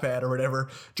his iPad or whatever,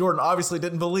 Jordan obviously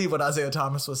didn't believe what Isaiah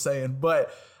Thomas was saying.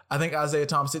 But I think Isaiah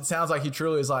Thomas, it sounds like he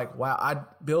truly is like, wow,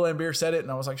 Bill Laimbeer said it,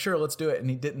 and I was like, sure, let's do it. And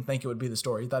he didn't think it would be the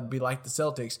story. He thought it'd be like the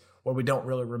Celtics, where we don't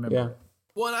really remember it.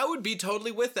 Well, and I would be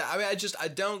totally with that. I mean, I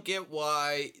don't get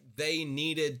why they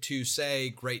needed to say,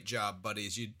 great job,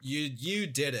 buddies. You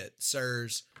did it,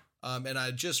 sirs. And I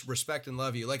just respect and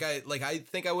love you. I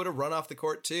think I would have run off the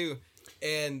court too.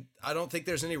 And I don't think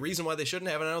there's any reason why they shouldn't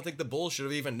have. And I don't think the Bulls should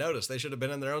have even noticed. They should have been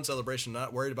in their own celebration,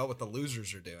 not worried about what the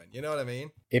losers are doing. You know what I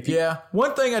mean?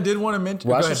 One thing I did want to mention.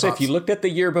 Well, I was going to say, if you looked at the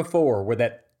year before with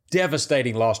that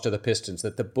devastating loss to the Pistons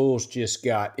that the Bulls just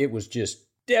got, it was just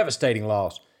devastating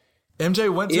loss.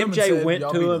 MJ went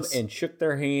to him and shook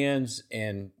their hands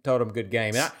and told them good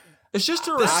game. And it's just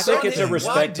a respect. I think it's a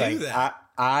respect thing.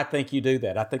 I think you do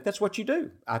that. I think that's what you do.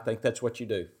 I think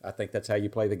that's how you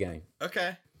play the game.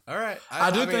 Okay. All right.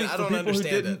 I think I don't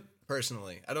understand it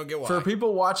personally. I don't get why. For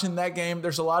people watching that game,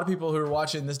 there's a lot of people who are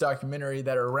watching this documentary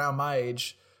that are around my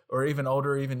age or even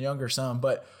older, even younger some,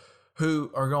 but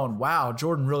who are going, wow,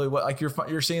 Jordan really,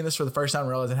 you're seeing this for the first time,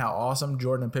 realizing how awesome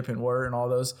Jordan and Pippen were and all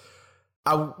those.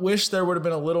 I wish there would have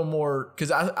been a little more,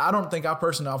 because I don't think I've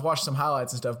watched some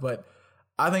highlights and stuff, but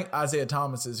I think Isaiah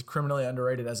Thomas is criminally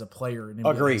underrated as a player in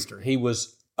NBA history. He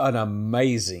was an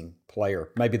amazing player,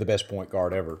 maybe the best point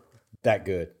guard ever. That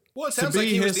good. Well, it sounds like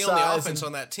he was the only offense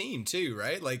on that team too,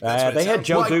 right? Like that's they had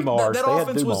Joe Dumars. That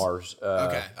offense was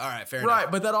okay. All right, fair enough. Right,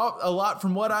 but a lot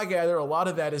from what I gather, a lot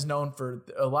of that is known for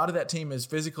a lot of that team is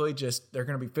physically just they're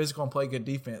going to be physical and play good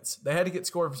defense. They had to get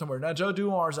scored from somewhere. Now Joe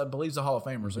Dumars, I believe, is a Hall of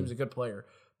Famer, so he was a good player.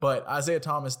 But Isaiah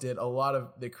Thomas did a lot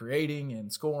of the creating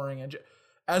and scoring, and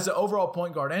as an overall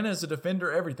point guard and as a defender,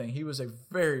 everything. He was a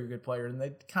very good player, and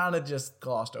they kind of just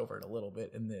glossed over it a little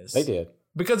bit in this. They did.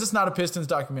 Because it's not a Pistons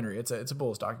documentary. It's a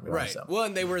Bulls documentary. Right. So. Well,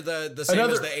 and they were the same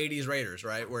as the 80s Raiders,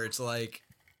 right? Where it's like,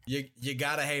 you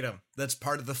got to hate them. That's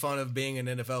part of the fun of being an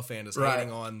NFL fan is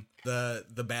hating on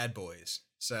the bad boys.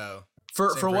 So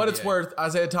For what it's worth,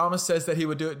 Isaiah Thomas says that he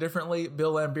would do it differently.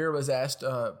 Bill Laimbeer was asked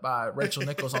by Rachel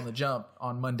Nichols on The Jump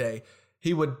on Monday.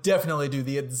 He would definitely do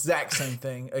the exact same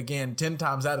thing again, 10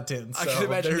 times out of 10. So I can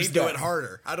imagine he'd do it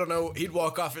harder. I don't know. He'd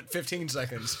walk off at 15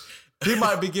 seconds. He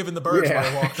might be giving the birds when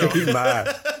he walked off. He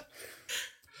might.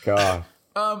 God.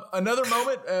 Another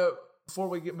moment before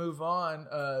we move on,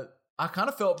 I kind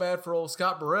of felt bad for old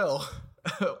Scott Burrell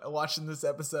watching this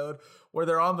episode where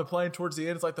they're on the plane towards the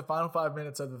end. It's like the final 5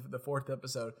 minutes of the fourth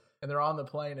episode, and they're on the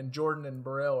plane, and Jordan and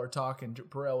Burrell are talking.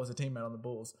 Burrell was a teammate on the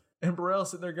Bulls, and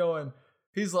Burrell's sitting there going,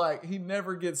 he's like, he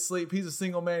never gets sleep. He's a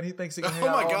single man. He thinks he can hang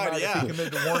out all night. If he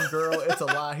committed to one girl, it's a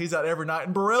lie. He's out every night.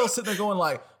 And Burrell's sitting there going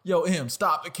like, yo, M,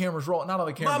 stop. The camera's rolling. Not on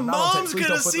the camera. My mom's going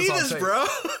to see this, bro.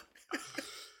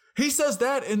 He says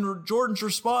that, and Jordan's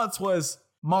response was,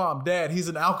 Mom, Dad, he's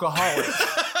an alcoholic.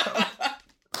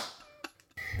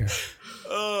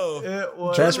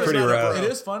 That's pretty rough. It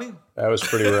is funny. That was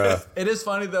pretty rough. It is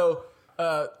funny, though.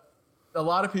 A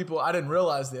lot of people, I didn't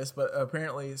realize this, but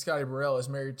apparently Scotty Burrell is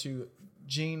married to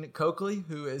Jean Coakley,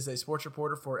 who is a sports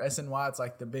reporter for SNY. It's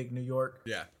like the big New York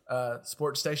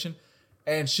sports station.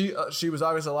 And she was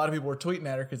obviously, a lot of people were tweeting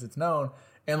at her because it's known.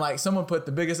 And like someone put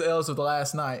the biggest L's of the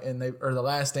last night, or the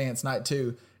Last Dance night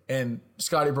 2, and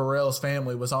Scotty Burrell's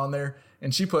family was on there.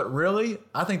 And she put, really?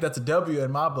 I think that's a W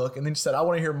in my book. And then she said, I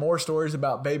want to hear more stories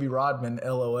about Baby Rodman,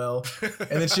 LOL.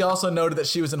 And then she also noted that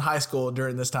she was in high school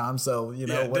during this time. So, you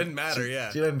know. It didn't matter,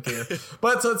 She didn't care.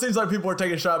 But so it seems like people were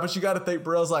taking a shot. But you got to think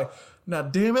Burrell's like, now,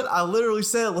 damn it, I literally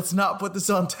said, let's not put this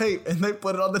on tape. And they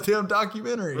put it on the damn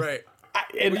documentary. Right.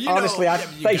 Honestly,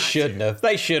 they shouldn't have.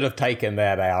 They should have taken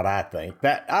that out, I think.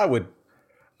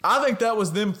 I think that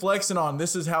was them flexing on,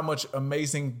 this is how much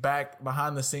amazing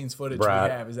behind the scenes footage we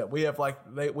have, is that we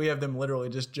have them literally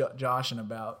just joshing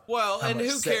about. Well, and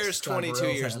who cares 22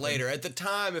 years later? At the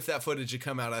time, if that footage had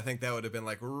come out, I think that would have been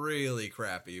like really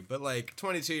crappy. But like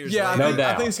 22 years later.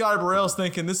 I think Scotty Burrell's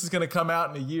thinking this is going to come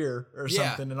out in a year or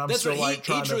something. And I'm still like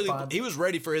trying to find. He was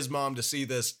ready for his mom to see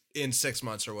this in 6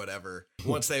 months or whatever,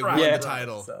 once they won the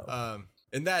title. So.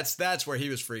 And that's where he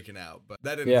was freaking out. But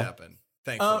that didn't happen,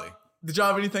 thankfully. Did y'all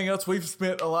have anything else? We've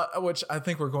spent a lot, which I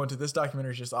think we're going to. This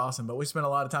documentary is just awesome, but we spent a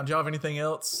lot of time. Do y'all have anything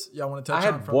else y'all want to touch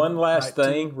on? I had one last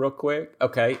thing real quick.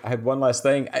 Okay, I had one last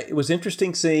thing. It was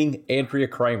interesting seeing Andrea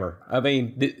Kramer. I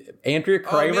mean, Andrea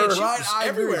Kramer. She's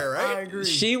everywhere, right? I agree.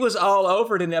 She was all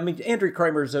over it. And I mean, Andrea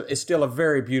Kramer is still a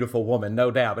very beautiful woman, no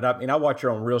doubt. But I mean, I watch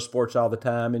her on Real Sports all the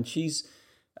time, and she's,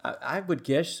 I would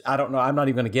guess, I don't know, I'm not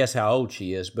even going to guess how old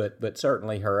she is, but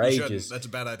certainly her age is. That's a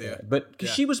bad idea. But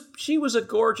she was a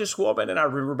gorgeous woman, and I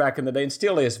remember back in the day, and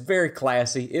still is, very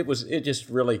classy. It just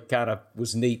really kind of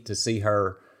was neat to see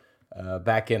her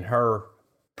back in her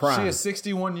prime. She is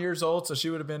 61 years old, so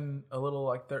she would have been a little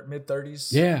like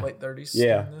mid-30s, late 30s.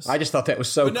 Yeah, I just thought that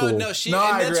was so cool. No, I that's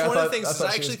agree. one of the things is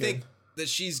I she actually was think that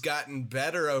she's gotten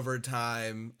better over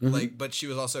time. But she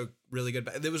was also really good.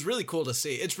 It was really cool to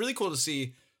see. It's really cool to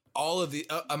see all of the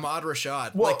Ahmad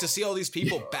Rashad, to see all these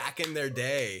people back in their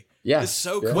day. Yeah, it's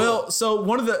so cool. Well, so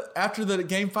after the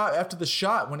game 5, after the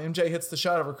shot, when MJ hits the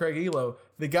shot over Craig Elo,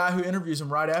 the guy who interviews him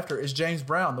right after is James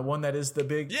Brown, the one that is the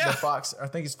Fox, I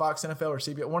think he's Fox NFL or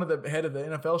CBS, one of the head of the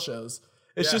NFL shows.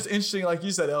 It's just interesting, like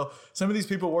you said, El, some of these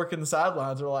people working the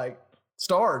sidelines are like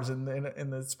stars in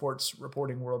the sports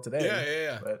reporting world today.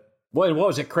 Yeah. But, what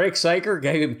was it? Craig Sager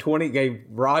gave Rodman $20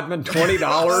 Rodman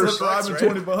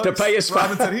 $20 to pay his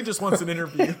Rodman said he just wants an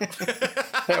interview.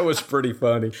 That was pretty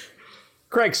funny.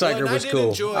 Craig Sager was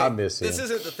cool. I miss him. This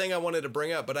isn't the thing I wanted to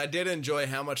bring up, but I did enjoy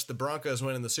how much the Broncos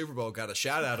winning the Super Bowl got a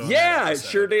shout out on. Yeah, it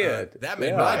sure did. That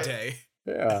made my day.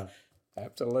 Yeah,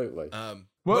 absolutely.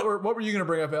 What were you going to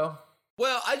bring up, El?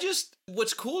 Well,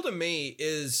 what's cool to me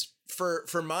is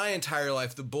for my entire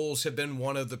life, the Bulls have been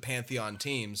one of the Pantheon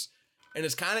teams. And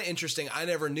it's kind of interesting. I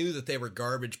never knew that they were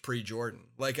garbage pre-Jordan.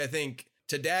 Like, I think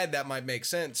to Dad that might make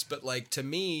sense, but like to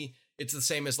me, it's the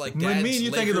same as like Dad's when me and you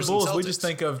think of the Bulls, we Celtics. just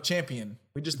think of champion.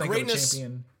 We just think Greatness of a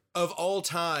champion of all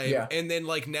time. Yeah. And then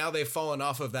like now they've fallen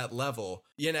off of that level,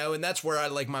 and that's where I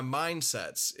like my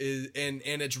mindsets is, and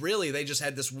it's really they just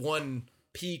had this one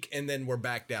peak and then we're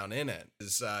back down in it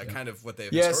is kind of what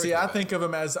they've see I think of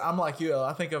them as, I'm like you,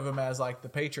 I think of them as like the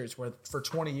Patriots, where for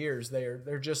 20 years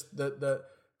they're just the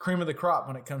cream of the crop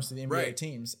when it comes to the NBA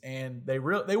teams, and they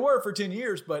were for 10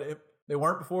 years, but they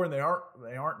weren't before, and they aren't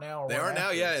now. They aren't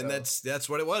now, yeah, so. And that's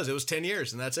what it was. It was 10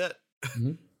 years, and that's it.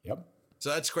 Mm-hmm. Yep.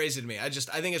 So that's crazy to me. I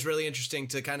think it's really interesting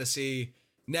to kind of see.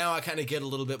 Now I kind of get a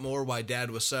little bit more why Dad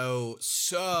was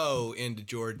so into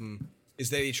Jordan,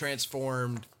 is that he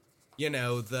transformed,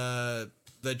 the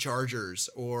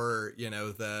Chargers or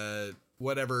the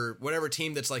whatever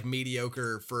team that's like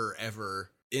mediocre forever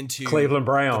into Cleveland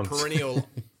Browns, the perennial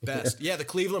best. Yeah, the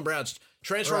Cleveland Browns.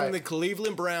 Transforming the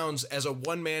Cleveland Browns as a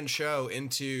one-man show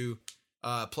into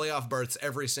playoff berths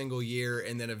every single year,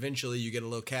 and then eventually you get a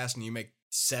little cast and you make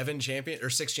 6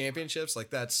 championships. Like,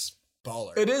 that's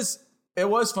baller. It is. It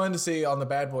was fun to see on the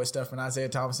Bad Boy stuff when Isaiah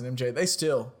Thomas and MJ, they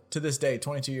still, to this day,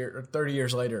 22 years or 30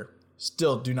 years later,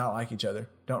 still do not like each other.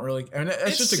 Don't really. I mean,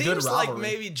 it's just a good rivalry. It seems like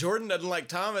maybe Jordan doesn't like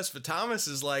Thomas, but Thomas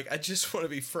is like, I just want to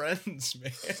be friends,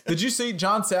 man. Did you see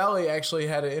John Sally actually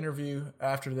had an interview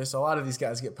after this? A lot of these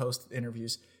guys get post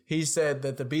interviews. He said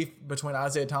that the beef between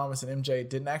Isaiah Thomas and MJ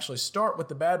didn't actually start with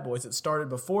the Bad Boys. It started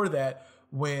before that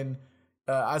when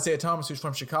Isaiah Thomas, who's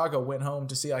from Chicago, went home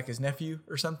to see like his nephew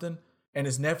or something. And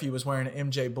his nephew was wearing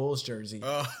an MJ Bulls jersey.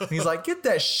 Oh. And he's like, get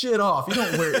that shit off. You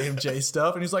don't wear MJ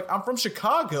stuff. And he's like, I'm from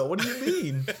Chicago. What do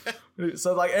you mean?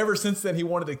 So like ever since then, he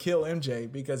wanted to kill MJ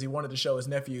because he wanted to show his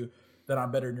nephew that I'm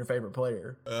better than your favorite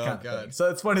player. Oh, God. So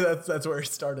it's funny that's where it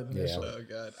started initially. Yeah. Oh,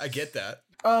 God. I get that.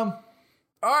 All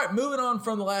right, moving on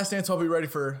from The Last Dance, I'll be ready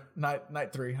for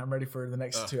night 3. I'm ready for the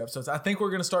next 2 episodes. I think we're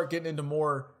going to start getting into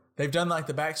more. They've done like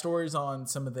the backstories on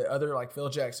some of the other, like Phil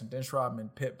Jackson, Dennis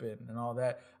Rodman, Pippen, and all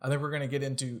that. I think we're going to get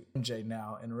into MJ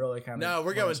now and really kind of. No,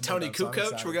 we're going Tony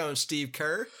Kukoc. We're going Steve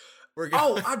Kerr.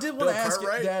 I did want to ask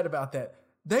Dad about that.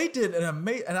 They did an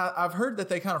amazing, and I've heard that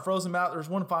they kind of froze him out. There's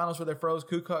one finals where they froze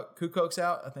Kukoc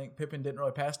out. I think Pippen didn't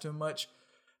really pass to him much.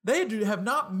 They have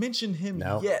not mentioned him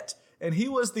yet, and he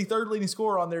was the 3rd leading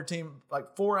scorer on their team,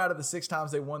 like 4 out of the 6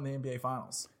 times they won the NBA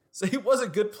Finals. So he was a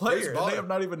good player. And they have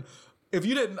not even. If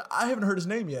you didn't, I haven't heard his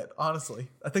name yet, honestly.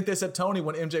 I think they said Tony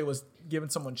when MJ was giving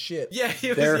someone shit. Yeah,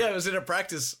 it was in a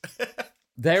practice.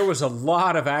 There was a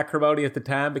lot of acrimony at the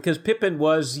time because Pippen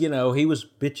was, he was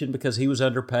bitching because he was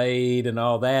underpaid and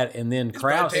all that. And then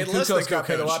Krause. And Kukoc got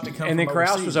paid a lot to come and then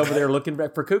Krause was over there looking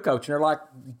back for Kukoc. And they're like,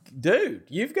 dude,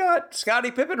 you've got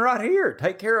Scottie Pippen right here.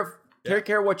 Take care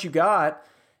of what you got.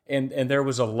 And there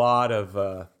was a lot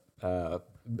of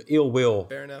ill will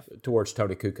towards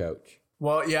Tony Kukoc.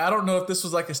 Well, yeah, I don't know if this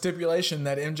was like a stipulation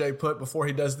that MJ put before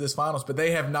he does this finals, but they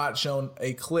have not shown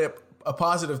a clip a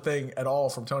positive thing at all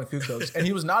from Tony Kukoc. And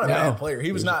he was not a bad player.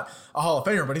 He was not a Hall of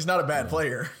Famer, but he's not a bad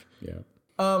player. Yeah.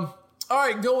 All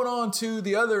right, going on to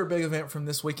the other big event from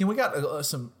this weekend. We got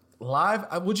some live.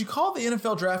 Would you call the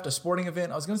NFL draft a sporting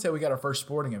event? I was going to say we got our first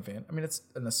sporting event. I mean, it's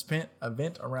an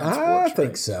event around sports. I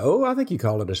think so. I think you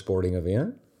call it a sporting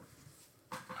event.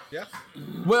 Yeah.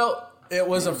 Well, it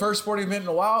was a first sporting event in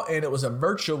a while, and it was a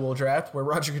virtual draft where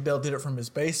Roger Goodell did it from his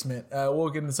basement. We'll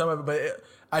get into some of it, but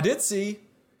I did see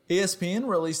ESPN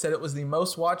released that it was the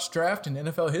most watched draft in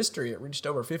NFL history. It reached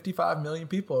over 55 million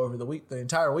people over the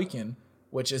entire weekend,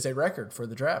 which is a record for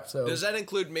the draft. So does that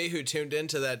include me who tuned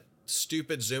into that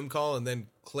stupid Zoom call and then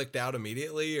clicked out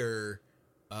immediately, or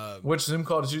which Zoom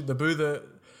call did you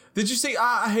did you see?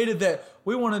 I hated that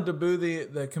we wanted to boo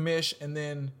the commish, and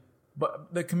then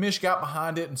but the commish got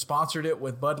behind it and sponsored it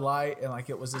with Bud Light, and like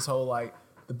it was this whole like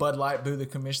the Bud Light boo the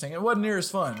commish thing. It wasn't near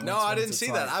as fun. No, I didn't see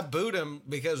that. I booed him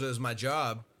because it was my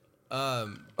job. But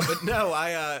no,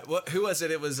 who was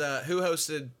it? It was who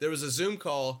hosted. There was a Zoom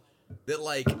call that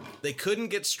like they couldn't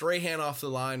get Strahan off the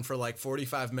line for like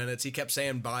 45 minutes. He kept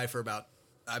saying bye for about,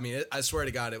 I swear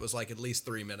to God, it was like at least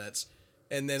 3 minutes.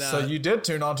 And then so you did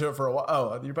tune onto it for a while.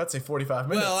 Oh, you're about to say 45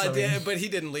 minutes. Well, I did, but he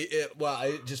didn't leave it. Well,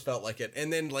 it just felt like it.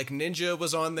 And then like Ninja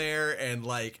was on there, and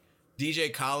like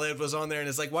DJ Khaled was on there, and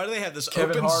it's like, why do they have this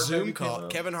open Zoom call?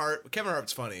 Kevin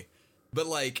Hart's funny, but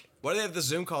like, why do they have this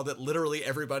Zoom call that literally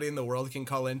everybody in the world can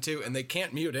call into, and they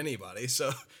can't mute anybody?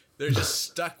 So they're just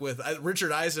stuck with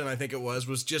Richard Eisen, I think it was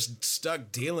just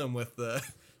stuck dealing with the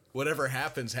whatever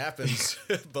happens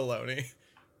baloney.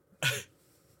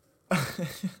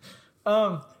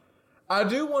 I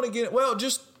do want to get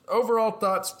just overall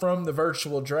thoughts from the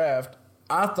virtual draft.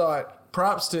 I thought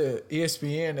props to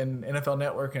ESPN and NFL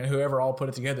Network and whoever all put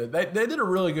it together. They did a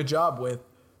really good job with.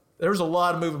 There was a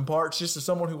lot of moving parts. Just as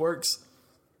someone who works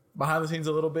behind the scenes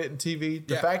a little bit in TV,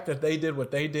 the fact that they did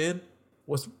what they did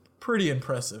was pretty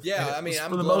impressive. Yeah, I'm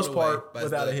for the most part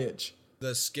without a hitch.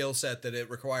 The skill set that it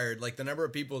required, like the number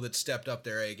of people that stepped up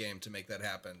their A game to make that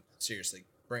happen. Seriously,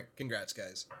 congrats,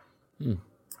 guys.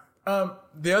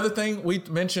 The other thing we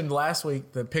mentioned last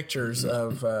week, the pictures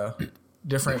of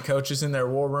different coaches in their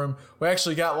war room. We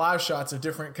actually got live shots of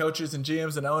different coaches and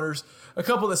GMs and owners. A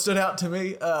couple that stood out to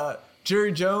me,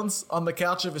 Jerry Jones on the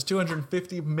couch of his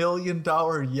 $250 million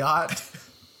yacht.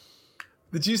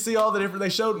 Did you see all the different? They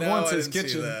showed once his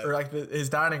kitchen or like his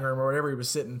dining room or whatever he was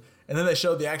sitting, and then they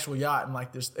showed the actual yacht, and like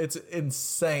it's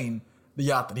insane the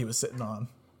yacht that he was sitting on.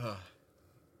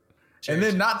 And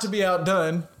then, not to be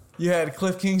outdone, you had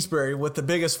Cliff Kingsbury with the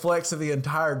biggest flex of the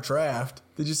entire draft.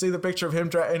 Did you see the picture of him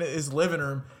in his living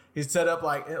room? He's set up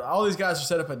like all these guys are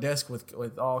set up at desk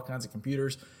with all kinds of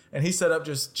computers, and he's set up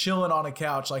just chilling on a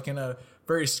couch, like in a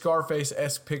very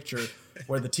Scarface-esque picture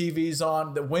where the TV's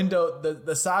on. The window,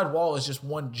 the side wall is just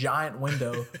one giant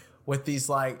window with these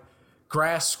like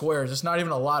grass squares. It's not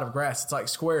even a lot of grass. It's like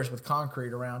squares with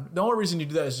concrete around. The only reason you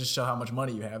do that is just show how much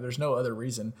money you have. There's no other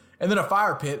reason. And then a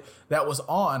fire pit that was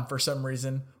on for some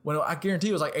reason when I guarantee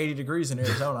it was like 80 degrees in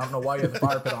Arizona. I don't know why you had the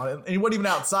fire pit on it. And it wasn't even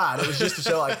outside. It was just to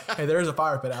show like, hey, there's a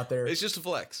fire pit out there. It's just a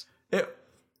flex. It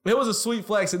was a sweet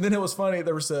flex. And then it was funny.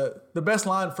 There was the best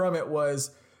line from it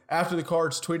was after the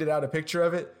Cards tweeted out a picture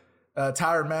of it,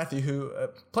 Tyrann Mathieu, who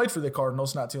played for the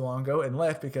Cardinals not too long ago and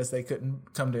left because they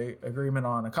couldn't come to agreement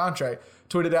on a contract,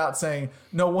 tweeted out saying,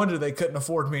 "No wonder they couldn't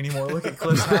afford me anymore. Look at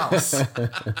Cliff's house."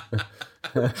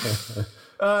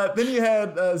 Then you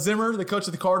had Zimmer, the coach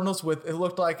of the Cardinals, with it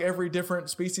looked like every different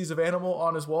species of animal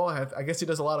on his wall. I guess he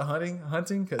does a lot of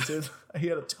hunting because he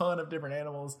had a ton of different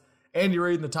animals. Andy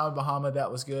Reid and the Tommy Bahama, that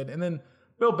was good. And then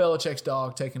Bill Belichick's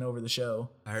dog taking over the show.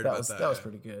 I heard about that. That was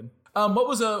pretty good. What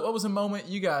was a moment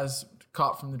you guys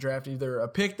caught from the draft? Either a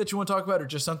pick that you want to talk about, or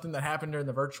just something that happened during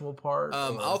the virtual part?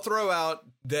 I'll throw out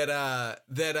that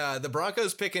the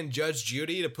Broncos picking Judge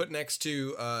Judy to put next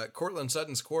to Cortland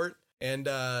Sutton's court and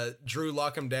Drew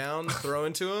lock him down, throw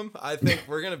into him. I think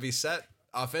we're gonna be set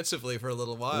offensively for a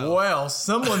little while. Well,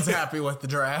 someone's happy with the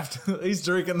draft. He's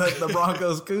drinking the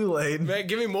Broncos Kool-Aid. Man,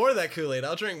 give me more of that Kool-Aid.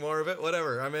 I'll drink more of it.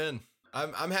 Whatever. I'm in.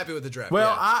 I'm happy with the draft.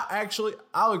 Well, yeah.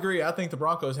 I'll agree. I think the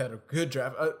Broncos had a good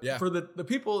draft. For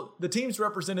the teams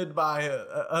represented by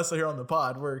us here on the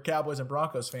pod, we're Cowboys and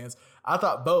Broncos fans. I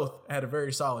thought both had a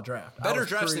very solid draft. Better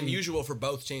drafts than usual for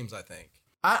both teams, I think.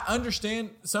 I understand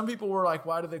some people were like,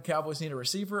 why do the Cowboys need a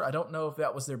receiver? I don't know if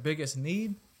that was their biggest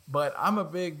need, but I'm a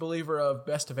big believer of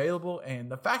best available.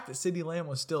 And the fact that CeeDee Lamb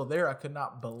was still there, I could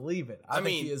not believe it. I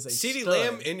think he is a CeeDee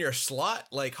Lamb in your slot,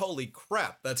 like, holy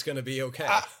crap, that's going to be okay.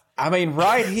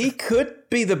 Right? He could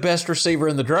be the best receiver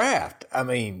in the draft.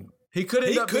 He could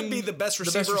be the best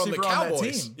receiver on the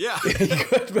Cowboys. team. Yeah. And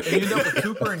you end up with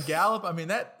Cooper and Gallup.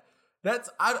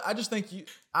 I just think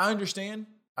I understand.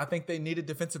 I think they needed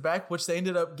defensive back, which they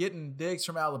ended up getting Diggs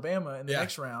from Alabama in the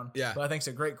next round. Yeah. But I think it's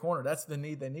a great corner. That's the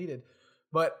need they needed.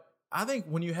 But I think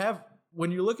when you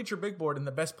look at your big board and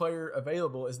the best player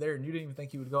available is there and you didn't even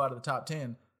think he would go out of the top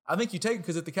 10, I think you take him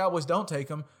because if the Cowboys don't take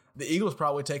him, the Eagles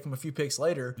probably take him a few picks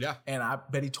later. Yeah. And I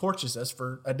bet he torches us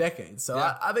for a decade. So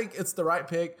I think it's the right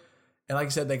pick. And like I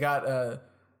said, they got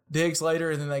Diggs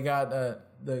later, and then they got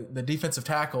the defensive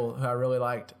tackle who I really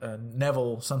liked,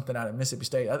 Neville something out of Mississippi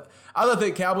State. I thought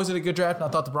the Cowboys had a good draft, and I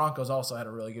thought the Broncos also had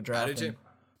a really good draft. I did too.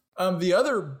 The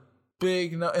other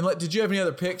big, did you have any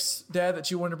other picks, Dad,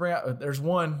 that you wanted to bring out? There's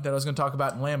one that I was going to talk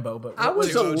about in Lambeau, but I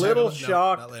was a little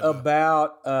shocked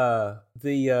about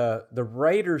the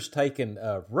Raiders taking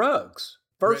Ruggs.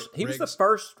 He was the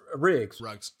first Riggs.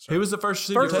 Ruggs. He was the first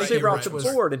receiver off the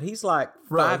board, and he's like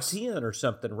 5'10" or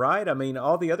something, right? I mean,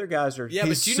 all the other guys are. Yeah,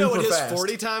 but do you know what his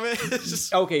 40 time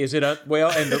is? Okay, is it and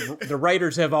the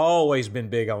Raiders have always been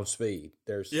big on speed.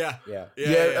 Yeah.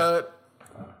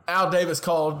 Al Davis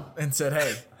called and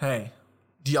said, "Hey,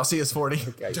 do y'all see his 40?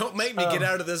 Okay. Don't make me get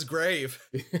out of this grave."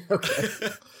 Okay.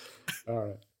 All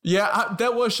right. Yeah,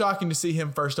 that was shocking to see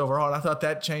him first overall. And I thought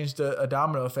that changed a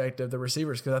domino effect of the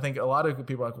receivers because I think a lot of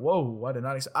people are like, "Whoa, I did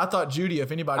not expect." I thought Judy,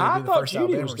 if anybody, would be the first Judy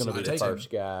Alabama was going to be the first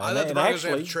guy. I thought the Broncos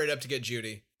would have to trade up to get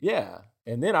Judy. Yeah,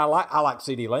 and then I like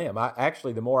CeeDee Lamb.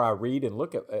 The more I read and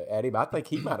look at him, I think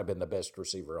he might have been the best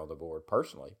receiver on the board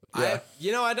personally. Yeah.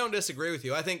 I don't disagree with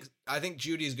you. I think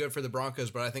Judy's good for the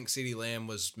Broncos, but I think CeeDee Lamb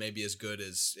was maybe as good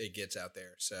as it gets out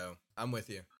there. So I'm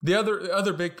with you. The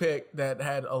other big pick that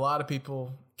had a lot of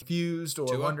people confused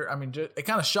or wonder, it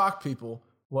kind of shocked people,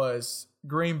 was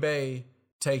Green Bay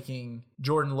taking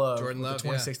Jordan Love, the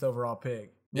 26th overall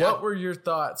pick. Yeah. What were your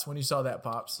thoughts when you saw that,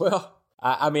 Pops? Well,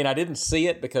 I didn't see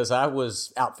it because I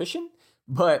was out fishing,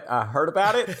 but I heard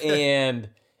about it and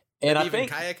I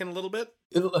think kayaking a little bit.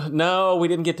 No, we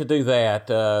didn't get to do that.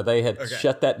 They had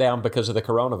shut that down because of the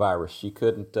coronavirus. You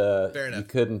couldn't. Fair enough. You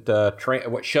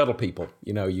couldn't shuttle people.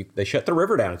 They shut the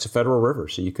river down. It's a federal river,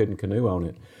 so you couldn't canoe on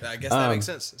it. I guess that makes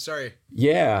sense. Sorry.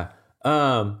 Yeah,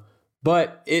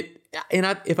 but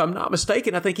if I'm not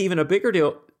mistaken, I think even a bigger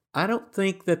deal. I don't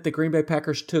think that the Green Bay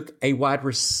Packers took a wide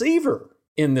receiver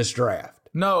in this draft.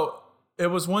 No, it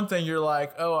was one thing. You're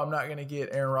like, oh, I'm not going to get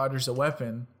Aaron Rodgers a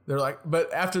weapon. They're like,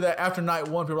 but after that, after night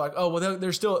one, people are like, oh, well,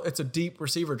 there's still, it's a deep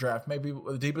receiver draft, maybe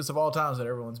the deepest of all times that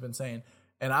everyone's been saying.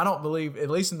 And I don't believe, at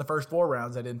least in the first 4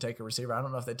 rounds, they didn't take a receiver. I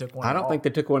don't know if they took one. I don't think they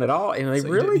took one at all, and they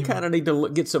really kind of need to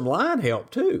get some line help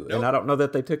too. Nope. And I don't know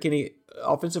that they took any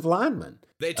offensive linemen.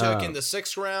 They took in the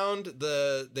 6th round.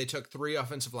 They took 3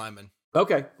 offensive linemen.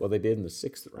 Okay. Well, they did in the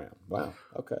 6th round. Wow.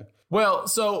 Okay. Well,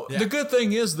 so the good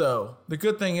thing is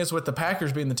with the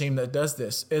Packers being the team that does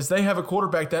this is they have a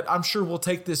quarterback that I'm sure will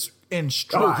take this in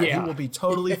stride. Oh, yeah. He will be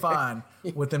totally fine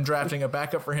with them drafting a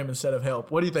backup for him instead of help.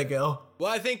 What do you think, El?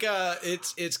 Well, I think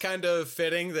it's kind of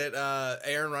fitting that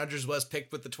Aaron Rodgers was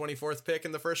picked with the 24th pick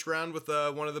in the first round with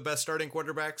one of the best starting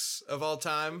quarterbacks of all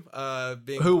time.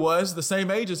 Who was the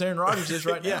same age as Aaron Rodgers is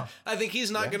right now. Yeah, I think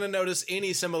he's not going to notice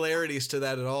any similarities to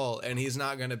that at all, and he's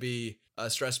not going to be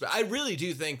stressed. But I really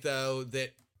do think, though,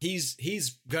 that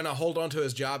he's going to hold on to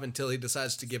his job until he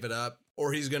decides to give it up,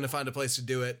 or he's going to find a place to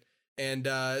do it. And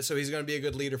so he's going to be a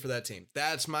good leader for that team.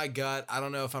 That's my gut. I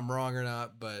don't know if I'm wrong or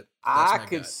not, but that's I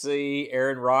could see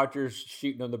Aaron Rodgers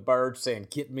shooting on the bird saying,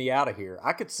 "Get me out of here."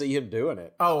 I could see him doing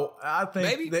it. Oh, I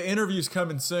think the interview's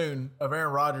coming soon of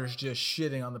Aaron Rodgers just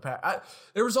shitting on the pack.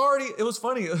 It was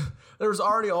funny. There was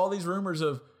already all these rumors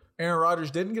of Aaron Rodgers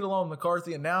didn't get along with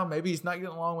McCarthy, and now maybe he's not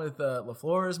getting along with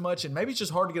LaFleur as much, and maybe it's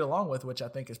just hard to get along with, which I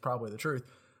think is probably the truth.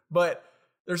 But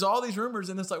there's all these rumors,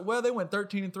 and it's like, well, they went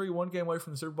 13-3, 1 game away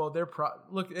from the Super Bowl.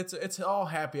 Look, it's all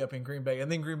happy up in Green Bay,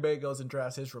 and then Green Bay goes and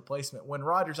drafts his replacement. When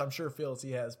Rodgers, I'm sure, feels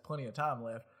he has plenty of time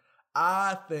left.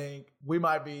 I think we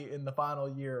might be in the final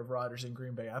year of Rodgers in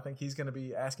Green Bay. I think he's going to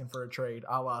be asking for a trade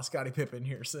a la Scottie Pippen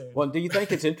here soon. Well, do you think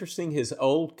it's interesting his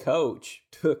old coach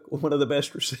took one of the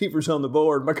best receivers on the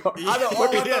board, McCarthy? I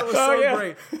thought it was so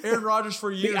great. Aaron Rodgers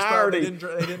for years thought they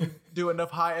didn't do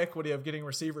enough high equity of getting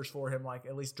receivers for him, like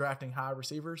at least drafting high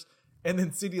receivers. And then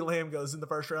CeeDee Lamb goes in the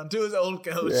first round to his old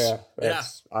coach. Yeah.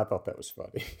 I thought that was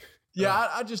funny. Yeah,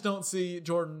 I just don't see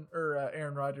Jordan or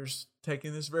Aaron Rodgers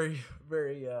taking this very,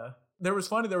 very. There was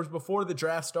before the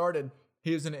draft started,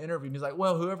 he was in an interview and he's like,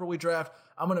 well, whoever we draft,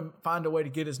 I'm going to find a way to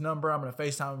get his number. I'm going to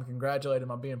FaceTime him and congratulate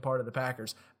him on being part of the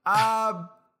Packers. I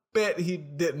bet he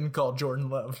didn't call Jordan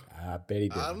Love. I bet he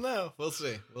did. I don't know. We'll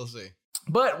see.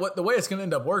 But the way it's going to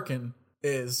end up working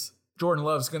is Jordan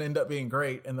Love's going to end up being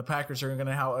great, and the Packers are going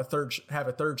to have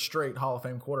a third straight Hall of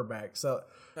Fame quarterback. So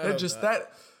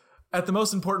at the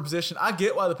most important position. I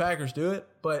get why the Packers do it,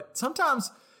 but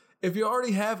sometimes if you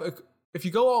already have if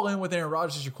you go all in with Aaron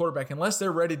Rodgers as your quarterback, unless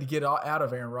they're ready to get out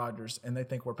of Aaron Rodgers and they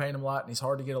think we're paying him a lot and he's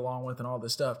hard to get along with and all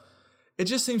this stuff, it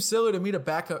just seems silly to me to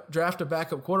draft a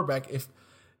backup quarterback. If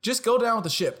just go down with the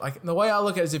ship. Like the way I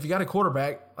look at it is if you got a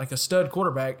quarterback, like a stud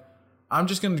quarterback, I'm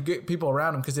just going to get people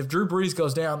around him because if Drew Brees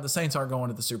goes down, the Saints aren't going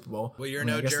to the Super Bowl. Well, you're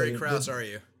no Jerry Krause, are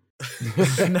you?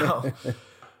 No.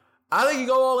 I think you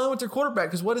go all in with your quarterback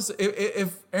because what is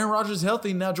if Aaron Rodgers is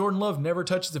healthy now Jordan Love never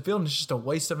touches the field and it's just a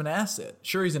waste of an asset.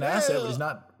 Sure, he's an asset, but he's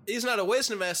not. He's not a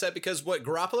waste of an asset because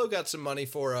Garoppolo got some money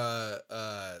for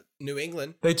New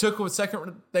England. They took him in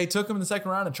the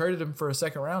second round and traded him for a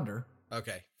second rounder.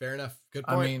 Okay, fair enough. Good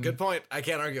point. Good point. I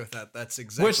can't argue with that. That's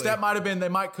exactly which that might have been. They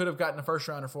could have gotten a first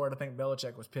rounder for it. I think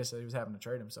Belichick was pissed that he was having to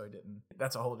trade him, so he didn't.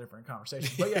 That's a whole different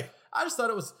conversation. But yeah, I just thought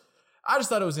it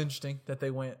was interesting that they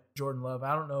went Jordan Love.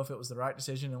 I don't know if it was the right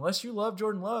decision. Unless you love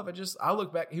Jordan Love, I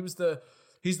look back. He's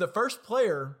the first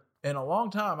player in a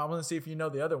long time. I want to see if you know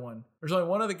the other one. There's only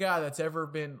one other guy that's ever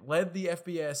led the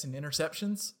FBS in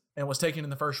interceptions and was taken in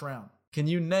the first round. Can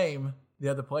you name the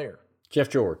other player? Jeff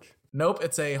George. Nope,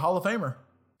 it's a Hall of Famer.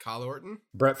 Kyle Orton?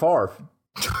 Brett Favre.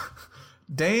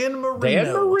 Dan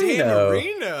Marino. Dan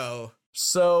Marino.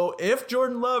 So if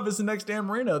Jordan Love is the next Dan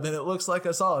Marino, then it looks like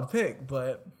a solid pick,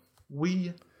 but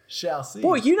we shall see.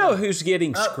 Boy, you know who's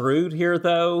getting screwed here,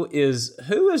 though,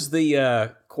 who is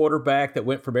the quarterback that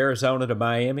went from Arizona to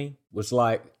Miami? Was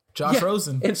like Josh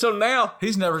Rosen. And so now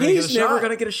he's never going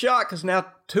to get a shot because now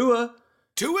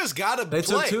Tua's got to play. They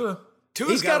took Tua.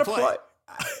 Tua's got to play.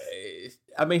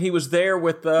 I mean, he was there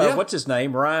with what's his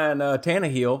name, Ryan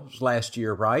Tannehill last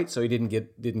year, right? So he didn't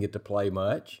get to play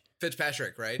much.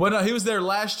 Fitzpatrick, right? Well, no, he was there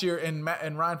last year, and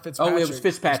Ryan Fitzpatrick. Oh, it was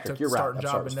Fitzpatrick. You're right. Starting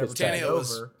job and never took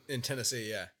over in Tennessee,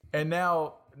 yeah. And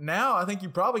now I think you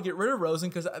probably get rid of Rosen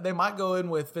because they might go in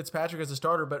with Fitzpatrick as a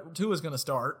starter, but Tua's going to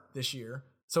start this year.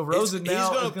 So Rosen he's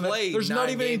going to play. There's not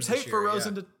even any tape for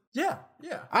Rosen to. Yeah.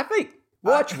 I think.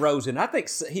 Watch Rosen. I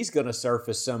think he's going to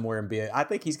surface somewhere and I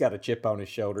think he's got a chip on his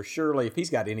shoulder. Surely, if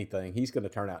he's got anything, he's going to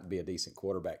turn out and be a decent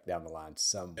quarterback down the line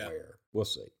somewhere. Yeah. We'll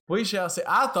see. We shall see.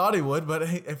 I thought he would, but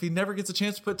if he never gets a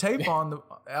chance to put tape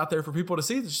out there for people to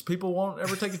see, just people won't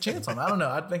ever take a chance on him. I don't know.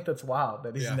 I think that's wild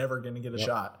that he's never going to get a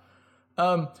shot.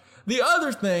 The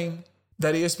other thing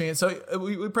that ESPN, so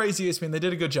we praise ESPN. They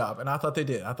did a good job, and I thought they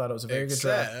did. I thought it was a very good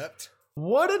draft.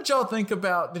 What did y'all think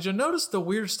about? Did you notice the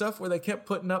weird stuff where they kept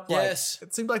putting up? Yes.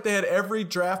 It seemed like they had every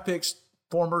draft pick's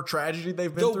former tragedy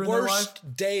they've been through in their life. The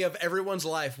worst day of everyone's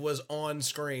life was on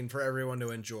screen for everyone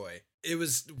to enjoy.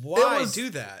 Why do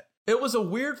that? It was a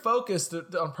weird focus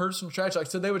on personal tragedy. Like,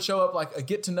 so they would show up like a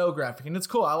get to know graphic, and it's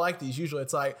cool. I like these. Usually,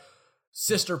 it's like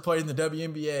sister played in the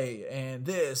WNBA and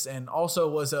this, and also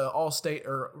was a all-state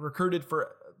or recruited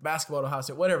for basketball at Ohio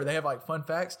State. Whatever. They have like fun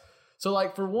facts. So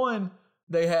like for one,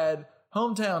 they had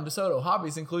hometown DeSoto,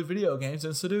 hobbies include video games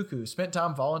and Sudoku, spent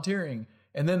time volunteering.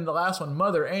 And then the last one,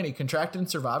 mother Annie contracted and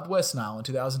survived West Nile in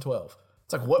 2012.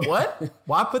 It's like, what?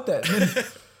 Why put that? And then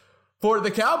for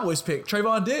the Cowboys pick,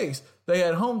 Trayvon Diggs, they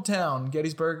had hometown,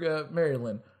 Gettysburg,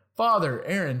 Maryland. Father,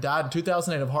 Aaron, died in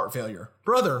 2008 of heart failure.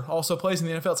 Brother also plays in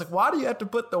the NFL. It's like, why do you have to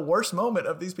put the worst moment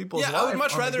of these people's life? Yeah, I would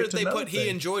much rather they put he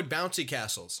enjoyed bouncy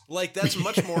castles. Like, that's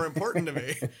much more important to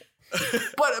me.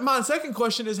 But my second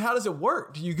question is, how does it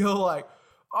work? Do you go like,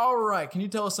 all right, can you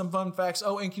tell us some fun facts?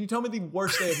 Oh, and can you tell me the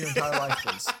worst day of your entire life,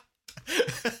 please?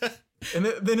 And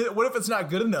then what if it's not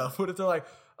good enough? What if they're like,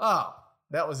 oh,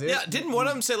 that was it? Yeah, didn't one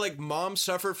of them say like mom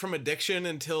suffered from addiction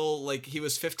until like he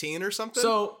was 15 or something?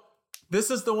 So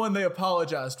this is the one they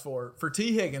apologized for. For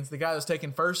T. Higgins, the guy that was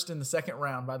taken first in the second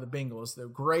round by the Bengals, the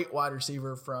great wide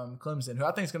receiver from Clemson, who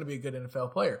I think is going to be a good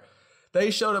NFL player. They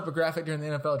showed up a graphic during the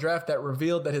NFL draft that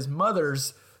revealed that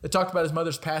it talked about his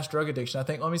mother's past drug addiction. I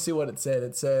think, let me see what it said.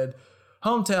 It said,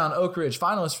 hometown Oak Ridge,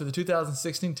 finalist for the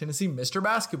 2016 Tennessee Mr.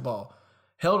 Basketball.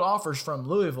 Held offers from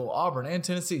Louisville, Auburn, and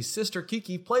Tennessee. Sister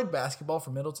Kiki played basketball for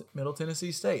Middle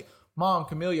Tennessee State. Mom,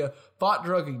 Camellia, fought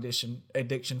drug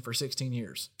addiction for 16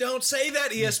 years. Don't say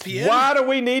that, ESPN. Why do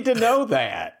we need to know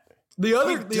that? The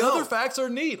other facts are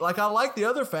neat. Like, I like the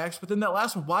other facts, but then that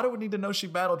last one, why do we need to know she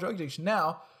battled drug addiction?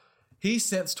 Now, he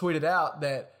since tweeted out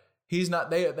that he's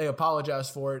not. They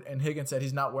apologized for it, and Higgins said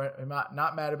he's not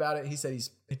not mad about it. He said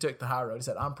he took the high road. He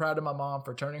said, "I'm proud of my mom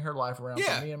for turning her life around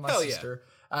for me and my sister.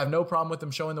 I have no problem with them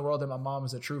showing the world that my mom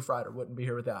is a true fighter. Wouldn't be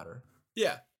here without her."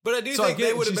 Yeah, but I do think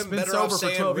they would have been better off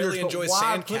saying really enjoy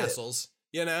sand castles.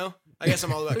 You know, I guess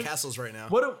I'm all about castles right now.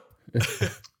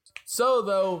 So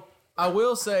though, I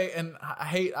will say, and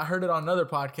I heard it on another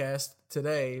podcast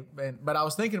today, but I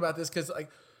was thinking about this because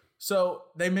like. So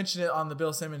they mentioned it on the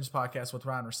Bill Simmons podcast with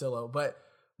Ryan Russillo, but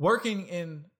working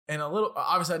in a little,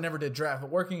 obviously I never did draft,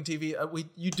 but working in TV,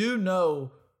 you do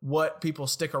know what people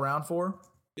stick around for.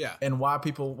 Yeah. And why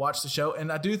people watch the show. And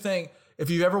I do think if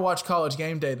you ever watch College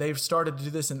Game Day, they've started to do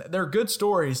this, and they're good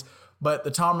stories, but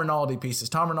the Tom Rinaldi pieces,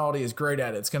 Tom Rinaldi is great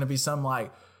at it. It's going to be some like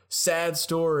sad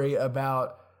story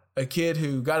about a kid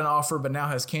who got an offer but now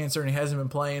has cancer and he hasn't been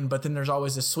playing, but then there's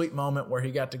always this sweet moment where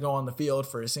he got to go on the field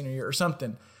for his senior year or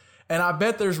something. And I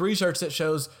bet there's research that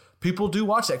shows people do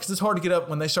watch that because it's hard to get up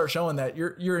when they start showing that.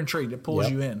 You're intrigued. It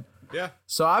pulls you in. Yeah.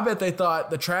 So I bet they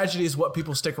thought the tragedy is what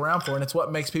people stick around for, and it's what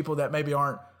makes people that maybe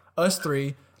aren't us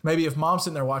three. Maybe if mom's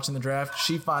sitting there watching the draft,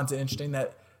 she finds it interesting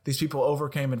that these people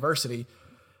overcame adversity.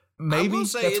 Maybe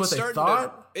that's what they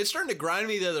thought. It's starting to grind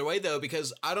me the other way, though,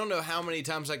 because I don't know how many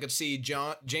times I could see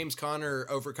James Conner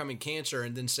overcoming cancer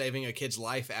and then saving a kid's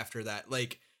life after that.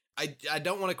 Like, I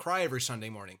don't want to cry every Sunday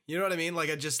morning. You know what I mean? Like,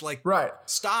 I just like, right.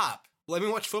 Stop. Let me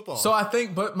watch football. So I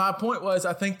think, but my point was,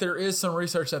 I think there is some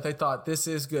research that they thought this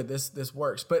is good. This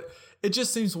works, but it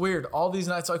just seems weird. All these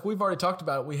nights, like we've already talked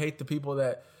about, we hate the people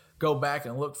that go back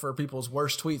and look for people's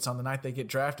worst tweets on the night they get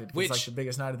drafted. It's like the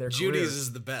biggest night of their career. Judy's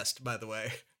is the best, by the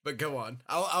way. But go on.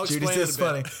 I'll explain Judy's it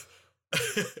a bit.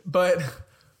 Funny.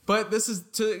 But this is,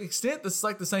 to an extent, this is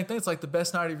like the same thing. It's like the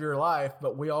best night of your life,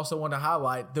 but we also want to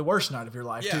highlight the worst night of your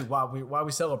life too. Why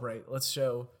we celebrate. Let's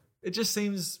show. It just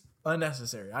seems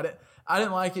unnecessary. I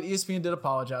didn't like it. ESPN did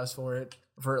apologize for it,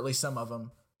 for at least some of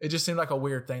them. It just seemed like a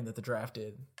weird thing that the draft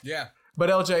did. Yeah. But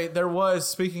LJ, there was,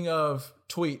 speaking of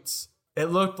tweets, it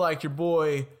looked like your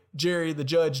boy Jerry the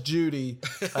Judge Judy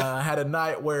had a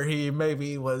night where he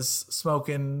maybe was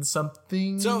smoking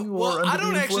something. So, well, I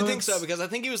don't actually think so, so, because I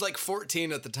think he was like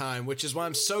 14 at the time, which is why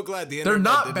I'm so glad the They're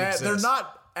internet not didn't bad. exist. They're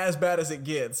not as bad as it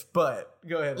gets. But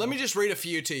go ahead. Let me just read a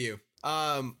few to you.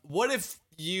 What if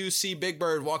you see Big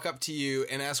Bird walk up to you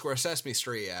and ask where Sesame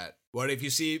Street at? What if you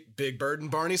see Big Bird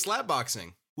and Barney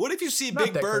slapboxing? What if you see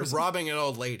Big Bird robbing an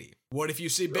old lady? What if you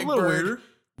see Big Bird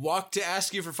walk to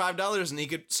ask you for $5 and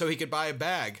he could buy a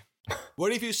bag?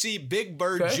 What if you see Big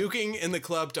Bird juking in the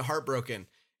club to Heartbroken?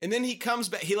 And then he comes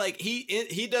back,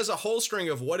 he does a whole string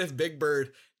of what if Big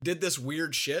Bird did this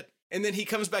weird shit? And then he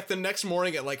comes back the next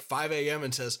morning at like 5 a.m.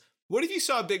 and says, what if you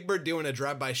saw Big Bird doing a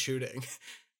drive-by shooting?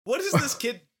 What is this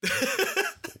kid?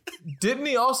 Didn't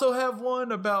he also have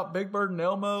one about Big Bird and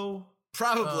Elmo?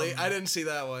 Probably. I didn't see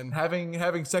that one.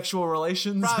 Having sexual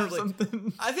relations or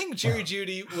something? I think Jerry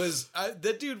Judy was...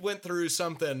 that dude went through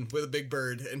something with Big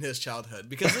Bird in his childhood,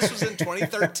 because this was in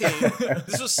 2013.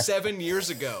 This was 7 years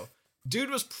ago. Dude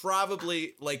was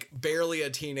probably like barely a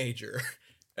teenager,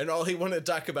 and all he wanted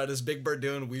to talk about is Big Bird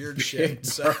doing weird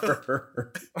shit.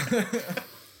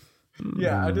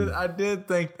 Yeah, I did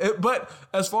think, but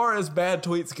as far as bad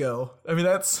tweets go, I mean,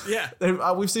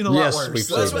 we've seen a lot worse.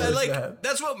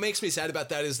 That's what makes me sad about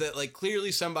that, is that like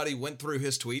clearly somebody went through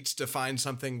his tweets to find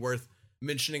something worth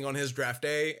mentioning on his draft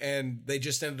day, and they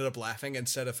just ended up laughing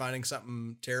instead of finding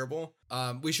something terrible.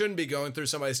 We shouldn't be going through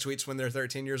somebody's tweets when they're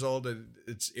 13 years old.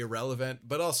 It's irrelevant,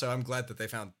 but also I'm glad that they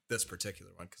found this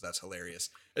particular one, because that's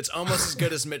hilarious. It's almost as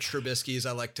good as Mitch Trubisky's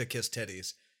I like to kiss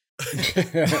titties.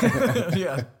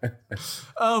 Yeah.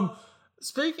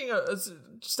 Speaking of,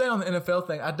 staying on the NFL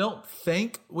thing, I don't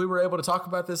think we were able to talk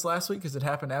about this last week because it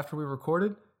happened after we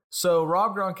recorded. So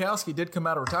Rob Gronkowski did come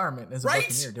out of retirement as a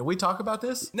Buccaneer. Did we talk about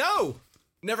this? No,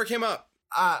 never came up.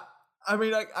 I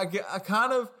mean, I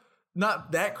kind of,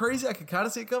 not that crazy. I could kind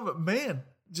of see it coming, but man,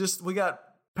 we got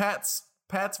Pat's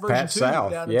version 2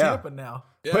 down in Tampa now.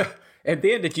 Yeah. And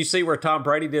then, did you see where Tom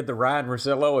Brady did the Ryan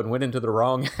Russillo and went into the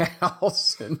wrong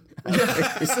house? Did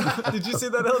you see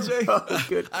that, LJ? Oh,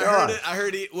 good God. I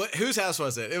heard it. Whose house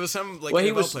was it? It was some like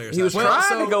NFL player's house. He was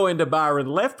trying to go into Byron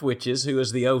Leftwich's, who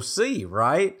is the OC,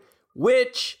 right?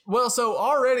 So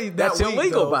already that's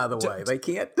illegal, by the way. They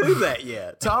can't do that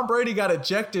yet. Tom Brady got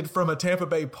ejected from a Tampa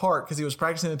Bay park because he was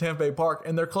practicing in Tampa Bay park,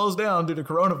 and they're closed down due to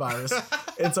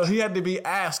coronavirus. And so he had to be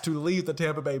asked to leave the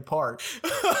Tampa Bay park.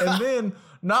 And then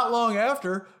not long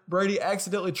after, Brady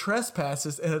accidentally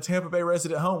trespasses in a Tampa Bay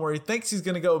resident home where he thinks he's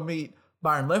going to go meet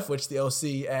Byron Leftwich, the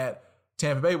OC at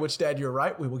Tampa Bay, which, Dad, you're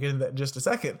right. We will get into that in just a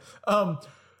second.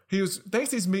 He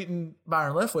thinks he's meeting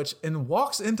Byron Leftwich and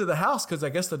walks into the house because I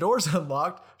guess the door's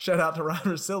unlocked. Shout out to Ryan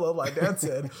Russillo, like Dad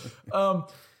said.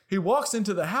 He walks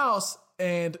into the house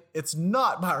and it's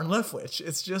not Byron Leftwich.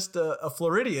 It's just a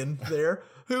Floridian there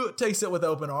who takes it with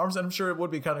open arms. And I'm sure it would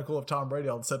be kind of cool if Tom Brady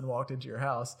all of a sudden walked into your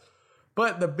house.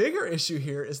 But the bigger issue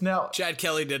here is now Chad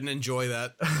Kelly didn't enjoy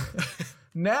that.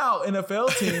 Now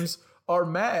NFL teams are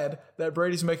mad that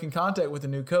Brady's making contact with the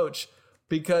new coach,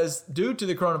 because due to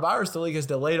the coronavirus, the league has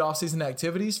delayed off-season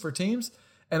activities for teams.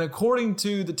 And according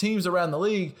to the teams around the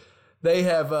league, they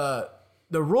have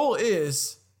the rule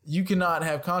is you cannot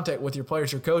have contact with your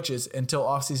players or coaches until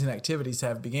off-season activities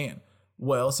have began.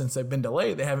 Well, since they've been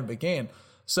delayed, they haven't began.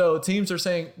 So teams are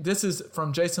saying, this is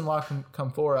from Jason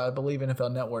LaCamfora, I believe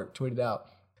NFL Network tweeted out.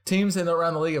 Teams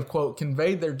around the league have, quote,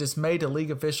 conveyed their dismay to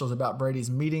league officials about Brady's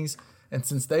meetings, and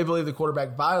since they believe the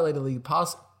quarterback violated league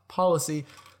policy,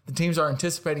 the teams are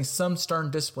anticipating some stern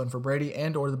discipline for Brady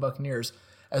and or the Buccaneers.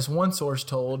 As one source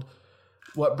told,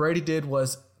 what Brady did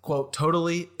was, quote,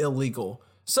 totally illegal.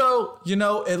 So,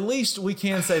 at least we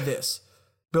can say this.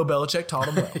 Bill Belichick taught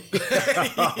him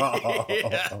well.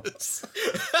 Yes.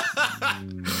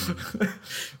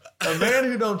 A man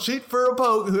who don't cheat for a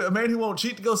poke, a man who won't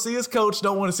cheat to go see his coach,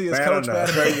 don't want to see his coach bad.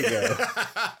 There you go.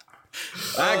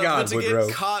 By God, to Woodrow.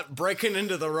 Get caught breaking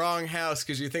into the wrong house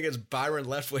because you think it's Byron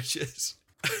Leftwich's.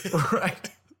 Right.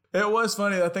 It was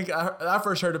funny. I think I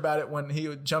first heard about it when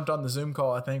he jumped on the Zoom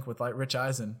call, I think, with like Rich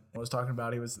Eisen. I was talking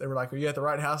about they were like, are you at the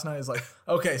right house now? He's like,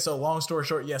 okay, so long story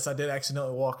short, yes, I did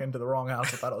accidentally walk into the wrong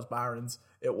house. I thought it was Byron's.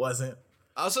 It wasn't.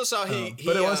 I also saw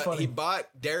he bought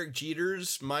Derek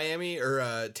Jeter's Miami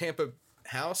or Tampa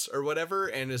house or whatever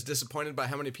and is disappointed by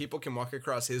how many people can walk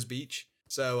across his beach.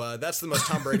 So that's the most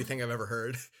Tom Brady thing I've ever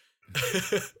heard.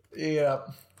 Yeah.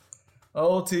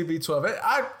 Oh, TB12.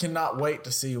 I cannot wait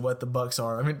to see what the Bucs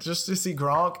are. I mean, just to see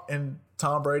Gronk and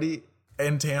Tom Brady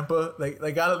in Tampa.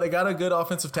 They got a good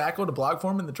offensive tackle to block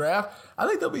for him in the draft. I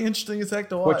think they'll be interesting as heck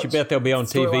to watch. What you bet they'll be on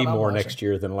TV more next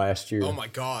year than last year? Oh my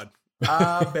God.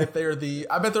 I bet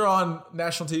they're on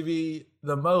national TV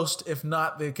the most, if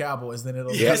not the Cowboys. Then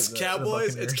it'll be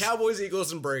Cowboys. It's Cowboys,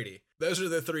 Eagles, and Brady. Those are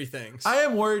the three things. I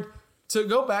am worried. To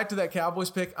go back to that Cowboys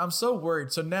pick, I'm so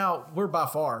worried. So now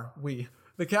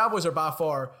the Cowboys are by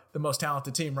far the most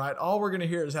talented team, right? All we're going to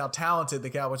hear is how talented the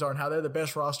Cowboys are and how they're the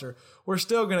best roster. We're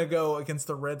still going to go against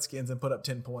the Redskins and put up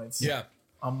 10 points. Yeah.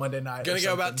 On Monday night. Going to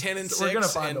go about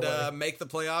 10-6 and make the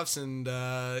playoffs, and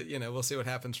we'll see what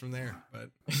happens from there. But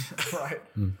right.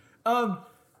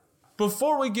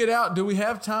 Before we get out, do we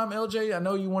have time, LJ? I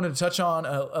know you wanted to touch on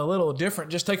a little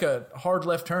different. Just take a hard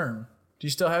left turn. Do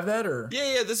you still have that, or?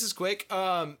 Yeah. This is quick.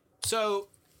 So,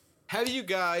 have you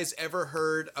guys ever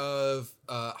heard of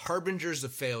Harbingers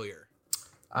of Failure?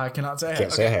 I cannot say I have.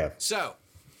 Can't say I have. So,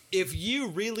 if you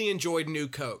really enjoyed New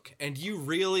Coke and you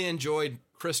really enjoyed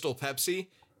Crystal Pepsi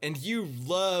and you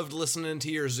loved listening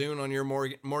to your Zune on your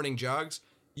morning jogs,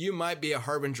 you might be a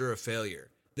harbinger of failure.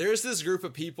 There's this group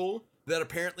of people that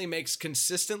apparently makes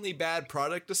consistently bad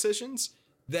product decisions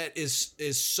that is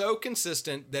so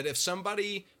consistent that if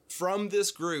somebody from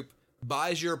this group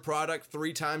buys your product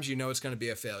 3 times, you know it's going to be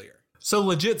a failure. So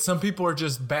legit, some people are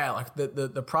just bad. Like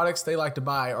the products they like to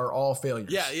buy are all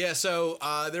failures. Yeah. So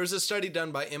there was a study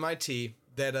done by MIT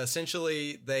that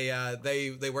essentially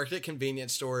they worked at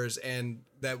convenience stores and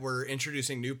that were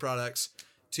introducing new products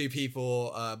to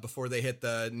people before they hit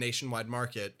the nationwide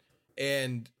market.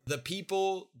 And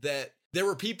people that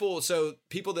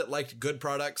liked good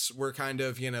products were kind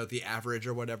of, the average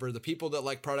or whatever. The people that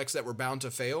like products that were bound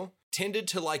to fail tended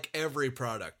to like every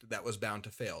product that was bound to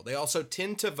fail. They also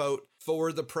tend to vote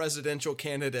for the presidential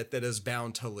candidate that is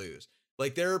bound to lose.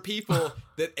 Like there are people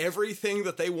that everything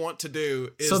that they want to do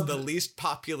is the least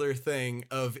popular thing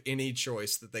of any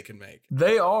choice that they can make.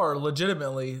 They are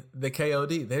legitimately the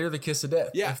KOD. They're the kiss of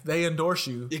death. Yeah. If they endorse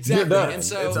you, exactly. And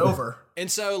so it's over.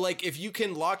 And so like if you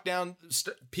can lock down,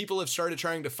 people have started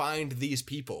trying to find these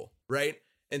people, right?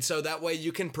 And so that way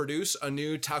you can produce a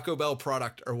new Taco Bell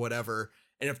product or whatever.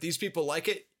 And if these people like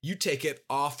it, you take it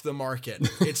off the market.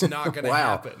 It's not going to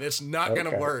happen. It's not going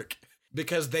to work.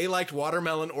 Because they liked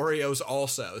watermelon Oreos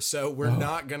also, so we're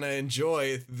not gonna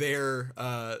enjoy their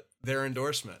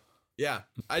endorsement. Yeah,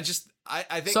 I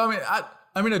think. So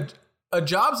I mean, a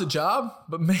job's a job,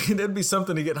 but maybe it'd be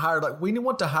something to get hired. Like we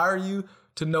want to hire you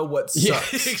to know what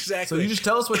sucks. Yeah, exactly. So you just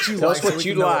tell us what you tell like. Tell us what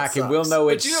you like, and we'll know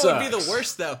it sucks. But what would be the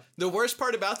worst though? The worst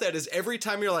part about that is every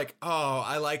time you're like, oh,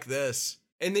 I like this.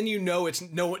 And then you're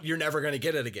never going to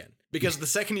get it again. Because the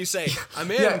second you say,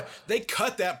 I'm in, they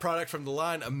cut that product from the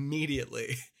line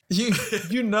immediately.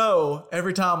 You know,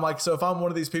 every time, like, so if I'm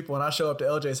one of these people and I show up to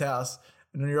LJ's house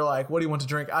and you're like, what do you want to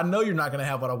drink? I know you're not going to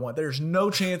have what I want. There's no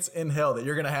chance in hell that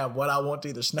you're going to have what I want to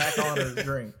either snack on or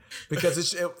drink.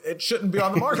 Because it shouldn't be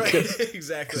on the market. Right,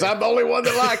 exactly. Because I'm the only one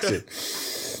that likes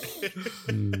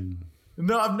it.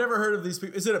 No, I've never heard of these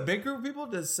people. Is it a big group of people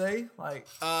to say like?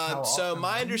 So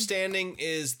my understanding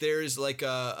is there's like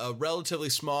a relatively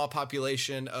small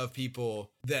population of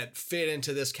people that fit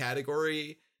into this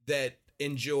category that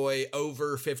enjoy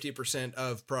over 50%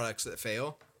 of products that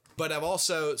fail. But I've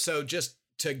also, so just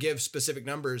to give specific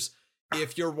numbers,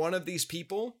 if you're one of these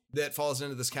people that falls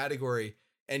into this category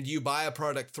and you buy a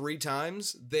product 3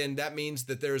 times, then that means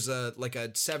that there's a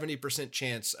 70%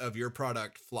 chance of your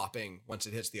product flopping once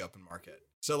it hits the open market.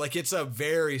 So like it's a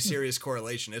very serious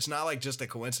correlation. It's not like just a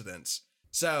coincidence.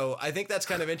 So I think that's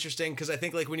kind of interesting because I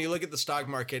think like when you look at the stock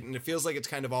market and it feels like it's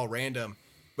kind of all random,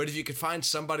 but if you could find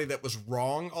somebody that was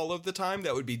wrong all of the time,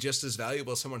 that would be just as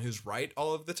valuable as someone who's right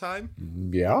all of the time.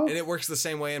 Yeah. And it works the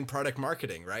same way in product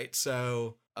marketing, right?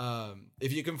 So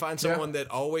if you can find someone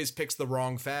that always picks the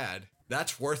wrong fad,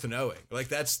 that's worth knowing. Like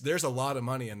there's a lot of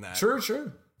money in that.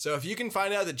 True. So if you can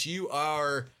find out that you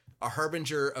are a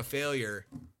harbinger of failure,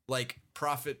 like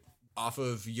profit off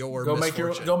of your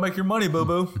misfortune. Go make your money, boo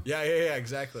boo. Yeah,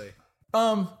 exactly.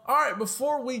 All right,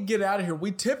 before we get out of here,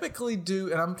 we typically do,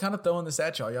 and I'm kind of throwing this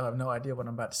at y'all. Y'all have no idea what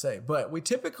I'm about to say, but we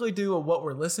typically do a what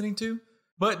we're listening to.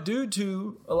 But due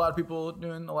to a lot of people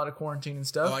doing a lot of quarantine and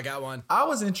stuff, I got one. I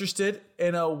was interested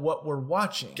in what we're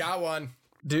watching. Got one.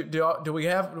 Do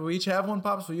we each have one,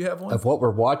 Pops? Will you have one? Of what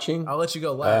we're watching? I'll let you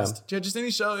go last. Just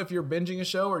any show, if you're binging a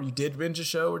show or you did binge a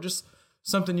show or just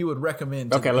something you would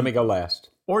recommend. Okay, let me go last.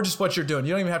 Or just what you're doing.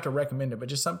 You don't even have to recommend it, but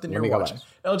just something you're watching.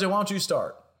 LJ, why don't you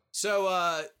start? So,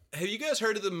 have you guys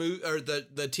heard of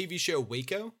the TV show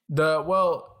Waco?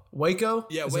 Waco?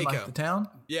 Yeah, Is Waco. It like the town?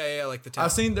 Yeah, like the town.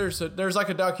 I've seen there's like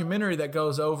a documentary that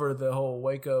goes over the whole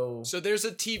Waco. So there's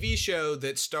a TV show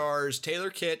that stars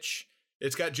Taylor Kitsch.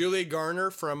 It's got Julia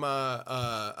Garner from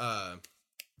the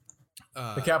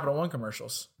Capital One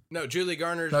commercials. No, Julia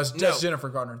Garner. That's Jennifer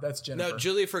Garner. That's Jennifer. No,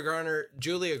 Julia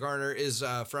Garner is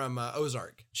from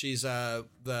Ozark. She's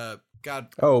the God.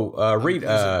 Oh,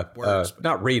 Rita.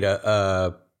 Not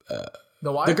Rita.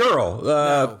 The wife? The girl.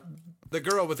 No, the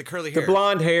girl with the curly hair. The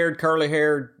blonde-haired,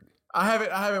 curly-haired. I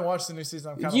haven't watched the new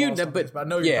season. I'm kind of lost on this, but I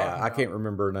know you're talking about. I can't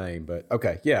remember her name, but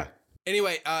okay, yeah.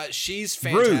 Anyway, she's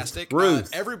fantastic.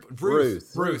 Ruth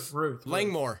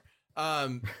Langmore.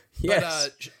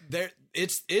 Yes. But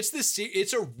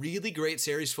it's a really great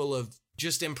series full of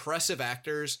just impressive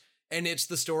actors, and it's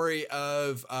the story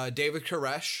of David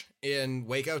Koresh in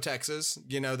Waco, Texas.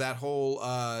 You know, that whole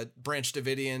Branch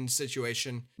Davidian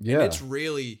situation. Yeah, and it's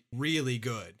really, really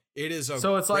good. It is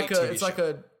so it's like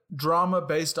a drama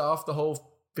based off the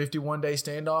whole 51-day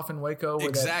standoff in Waco. Where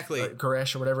exactly.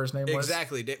 Koresh or whatever his name was.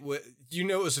 Exactly. You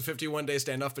know it was a 51-day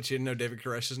standoff, but you didn't know David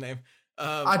Koresh's name.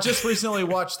 I just recently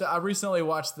watched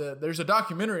there's a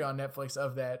documentary on Netflix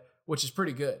of that, which is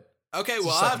pretty good. Okay, well,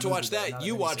 I'll have to watch that.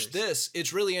 You watched this.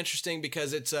 It's really interesting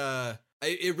because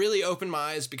it really opened my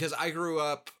eyes because I grew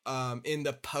up in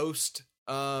the post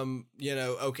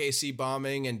OKC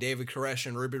bombing and David Koresh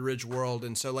and Ruby Ridge world,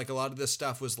 and so like a lot of this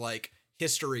stuff was like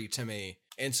history to me.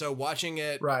 And so watching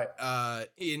it right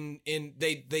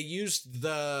they used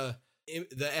the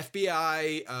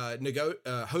FBI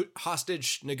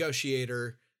hostage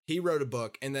negotiator. He wrote a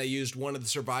book, and they used one of the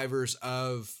survivors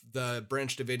of the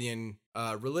Branch Davidian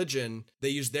religion. They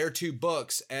used their 2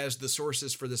 books as the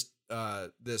sources for this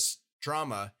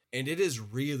drama, and it is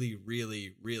really,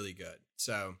 really, really good.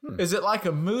 So, is it like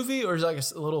a movie or is it like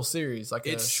a little series, like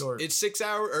a short? It's 6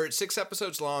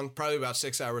 episodes long, probably about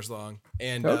 6 hours long,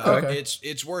 and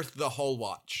it's worth the whole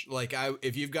watch. Like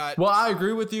if you've got, well, I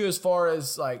agree with you as far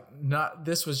as like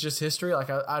this was just history. Like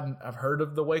I've heard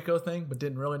of the Waco thing, but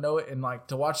didn't really know it, and like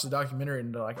to watch the documentary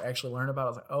and to like actually learn about it, I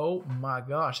was like, oh my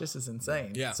gosh, this is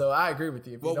insane. Yeah. So I agree with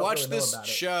you. Well, watch this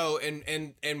show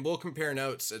and we'll compare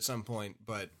notes at some point,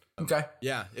 but. Okay.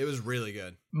 Yeah, it was really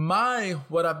good.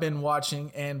 What I've been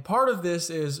watching, and part of this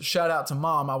is shout out to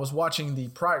Mom. I was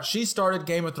watching she started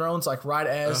Game of Thrones like right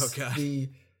as the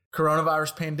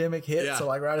coronavirus pandemic hit. Yeah. So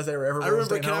like right as they were I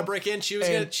remember, can I break in?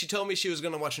 She told me she was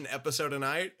going to watch an episode a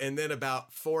night, and then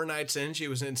about 4 nights in, she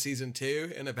was in season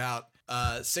 2, and about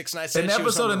 6 nights in, an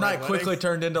episode a night quickly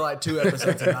turned into like 2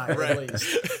 episodes a night at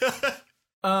least.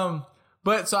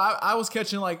 But so I was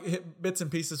catching like bits and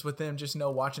pieces with them, just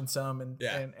watching some, and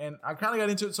I kind of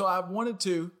got into it. So I wanted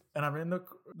to, and I'm in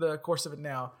the course of it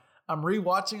now. I'm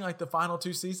rewatching like the final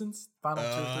 2 seasons, 2 or 3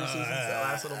 seasons, that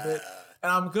last little bit,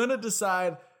 and I'm gonna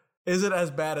decide. Is it as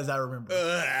bad as I remember?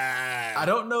 I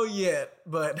don't know yet,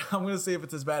 but I'm going to see if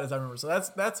it's as bad as I remember. So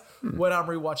that's what I'm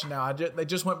rewatching now. They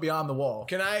just went beyond the wall.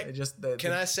 Can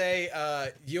I say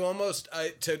you almost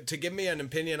to give me an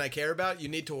opinion I care about? You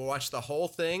need to watch the whole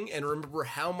thing and remember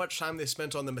how much time they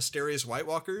spent on the mysterious White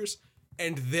Walkers,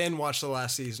 and then watch the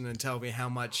last season and tell me how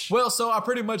much. Well, so I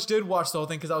pretty much did watch the whole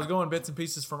thing because I was going bits and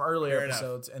pieces from earlier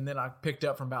episodes, and then I picked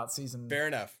up from about season. Fair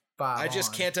enough. 5. I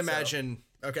just can't imagine.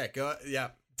 Okay, go. Yeah.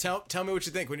 Tell me what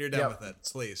you think when you're done with it,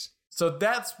 please. So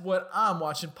that's what I'm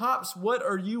watching. Pops, what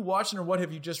are you watching, or what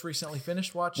have you just recently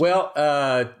finished watching? Well,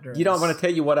 I'm going to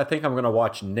tell you what I think I'm going to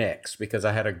watch next, because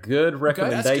I had a good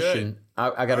recommendation.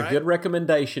 Good. I got a good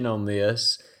recommendation on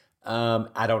this.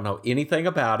 I don't know anything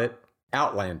about it.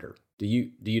 Outlander. Do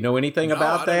you know anything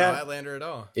about that? I don't know Outlander at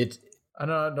all. I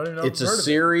don't even know. It's a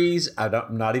series.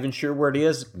 I'm not even sure where it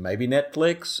is. Maybe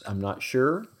Netflix. I'm not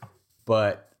sure,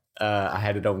 but I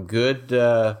had it on good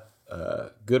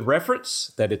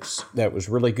reference that was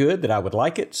really good, that I would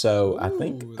like it. So I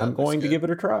think I'm going to give it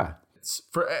a try.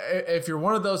 If you're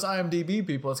one of those IMDb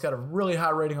people, it's got a really high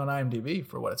rating on IMDb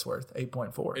for what it's worth,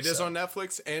 8.4. It is on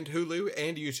Netflix and Hulu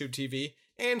and YouTube TV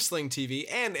and Sling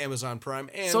TV and Amazon Prime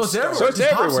and so it's everywhere. So it's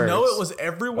everywhere. No, it was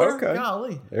everywhere. Okay.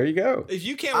 Golly, there you go. If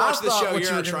you can't watch the show,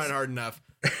 you're not trying hard enough.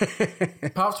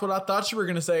 Pops, what I thought you were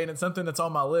going to say, and it's something that's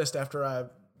on my list after I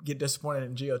get disappointed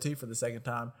in GOT for the second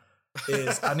time,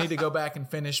 is I need to go back and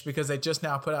finish, because they just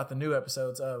now put out the new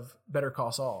episodes of Better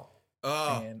Call Saul.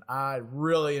 Oh. And I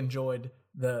really enjoyed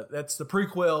that's the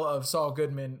prequel of Saul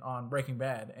Goodman on Breaking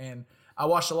Bad. And I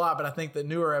watched a lot, but I think the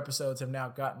newer episodes have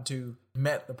now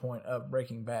met the point of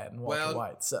Breaking Bad and Walter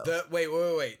White. So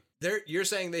wait. You're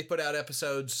saying they put out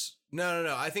episodes?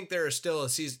 No. I think there is still a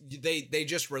season. They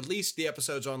just released the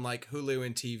episodes on like Hulu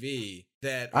and TV.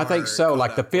 I think so.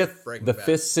 Like the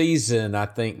fifth season, I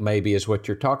think maybe is what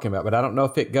you're talking about. But I don't know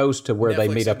if it goes to where Netflix they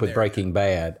meet up with Breaking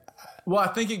Bad. Well, I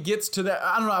think it gets to that.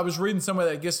 I don't know. I was reading somewhere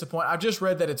that it gets to the point. I've just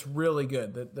read that it's really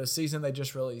good. The season they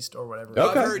just released or whatever.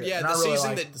 Okay. I've heard,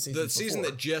 the season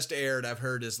that just aired, I've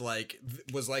heard was like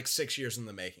 6 years in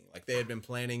the making. Like they had been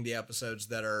planning the episodes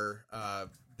that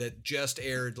just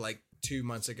aired like 2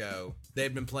 months ago. They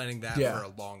had been planning that for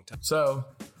a long time. So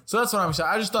that's what I'm saying.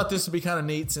 I just thought this would be kind of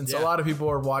neat, since a lot of people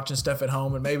are watching stuff at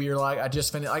home, and maybe you're like, I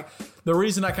just finished. Like the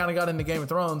reason I kind of got into Game of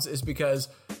Thrones is because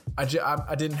I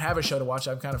didn't have a show to watch.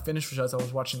 I've kind of finished shows. I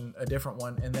was watching a different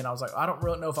one, and then I was like, I don't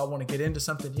really know if I want to get into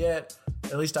something yet.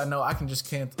 At least I know I can just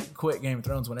can't quit Game of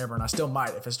Thrones whenever, and I still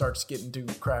might. If it starts getting too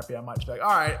crappy, I might just be like, all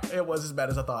right, it was as bad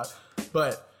as I thought,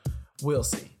 but we'll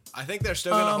see. I think they're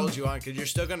still going to hold you on, because you're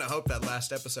still going to hope that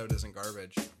last episode isn't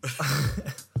garbage.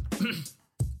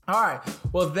 All right.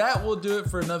 Well, that will do it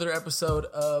for another episode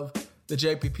of the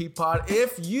JPP Pod.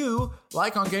 If you,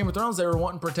 like on Game of Thrones, they were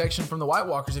wanting protection from the White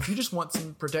Walkers. If you just want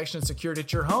some protection and security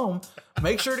at your home,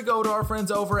 make sure to go to our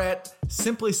friends over at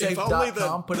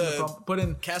simplysafe.com. Put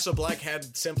in Castle Black had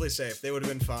SimpliSafe, they would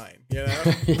have been fine. You know?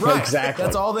 Right. Exactly.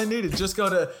 That's all they needed. Just go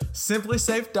to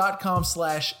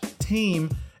simplysafe.com/team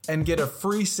and get a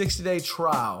free 60-day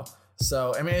trial.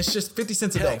 So, I mean, it's just 50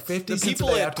 cents a day. 50 cents a day. The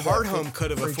people at after Hard Home could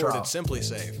have afforded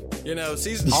SimpliSafe. You know,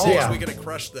 season 6, we could have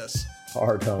crushed this.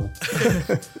 Hard Home.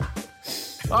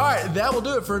 All right, that will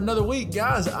do it for another week.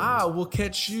 Guys, I will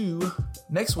catch you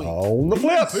next week. On the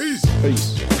flip. Peace.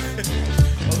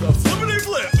 On the flippity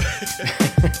flip.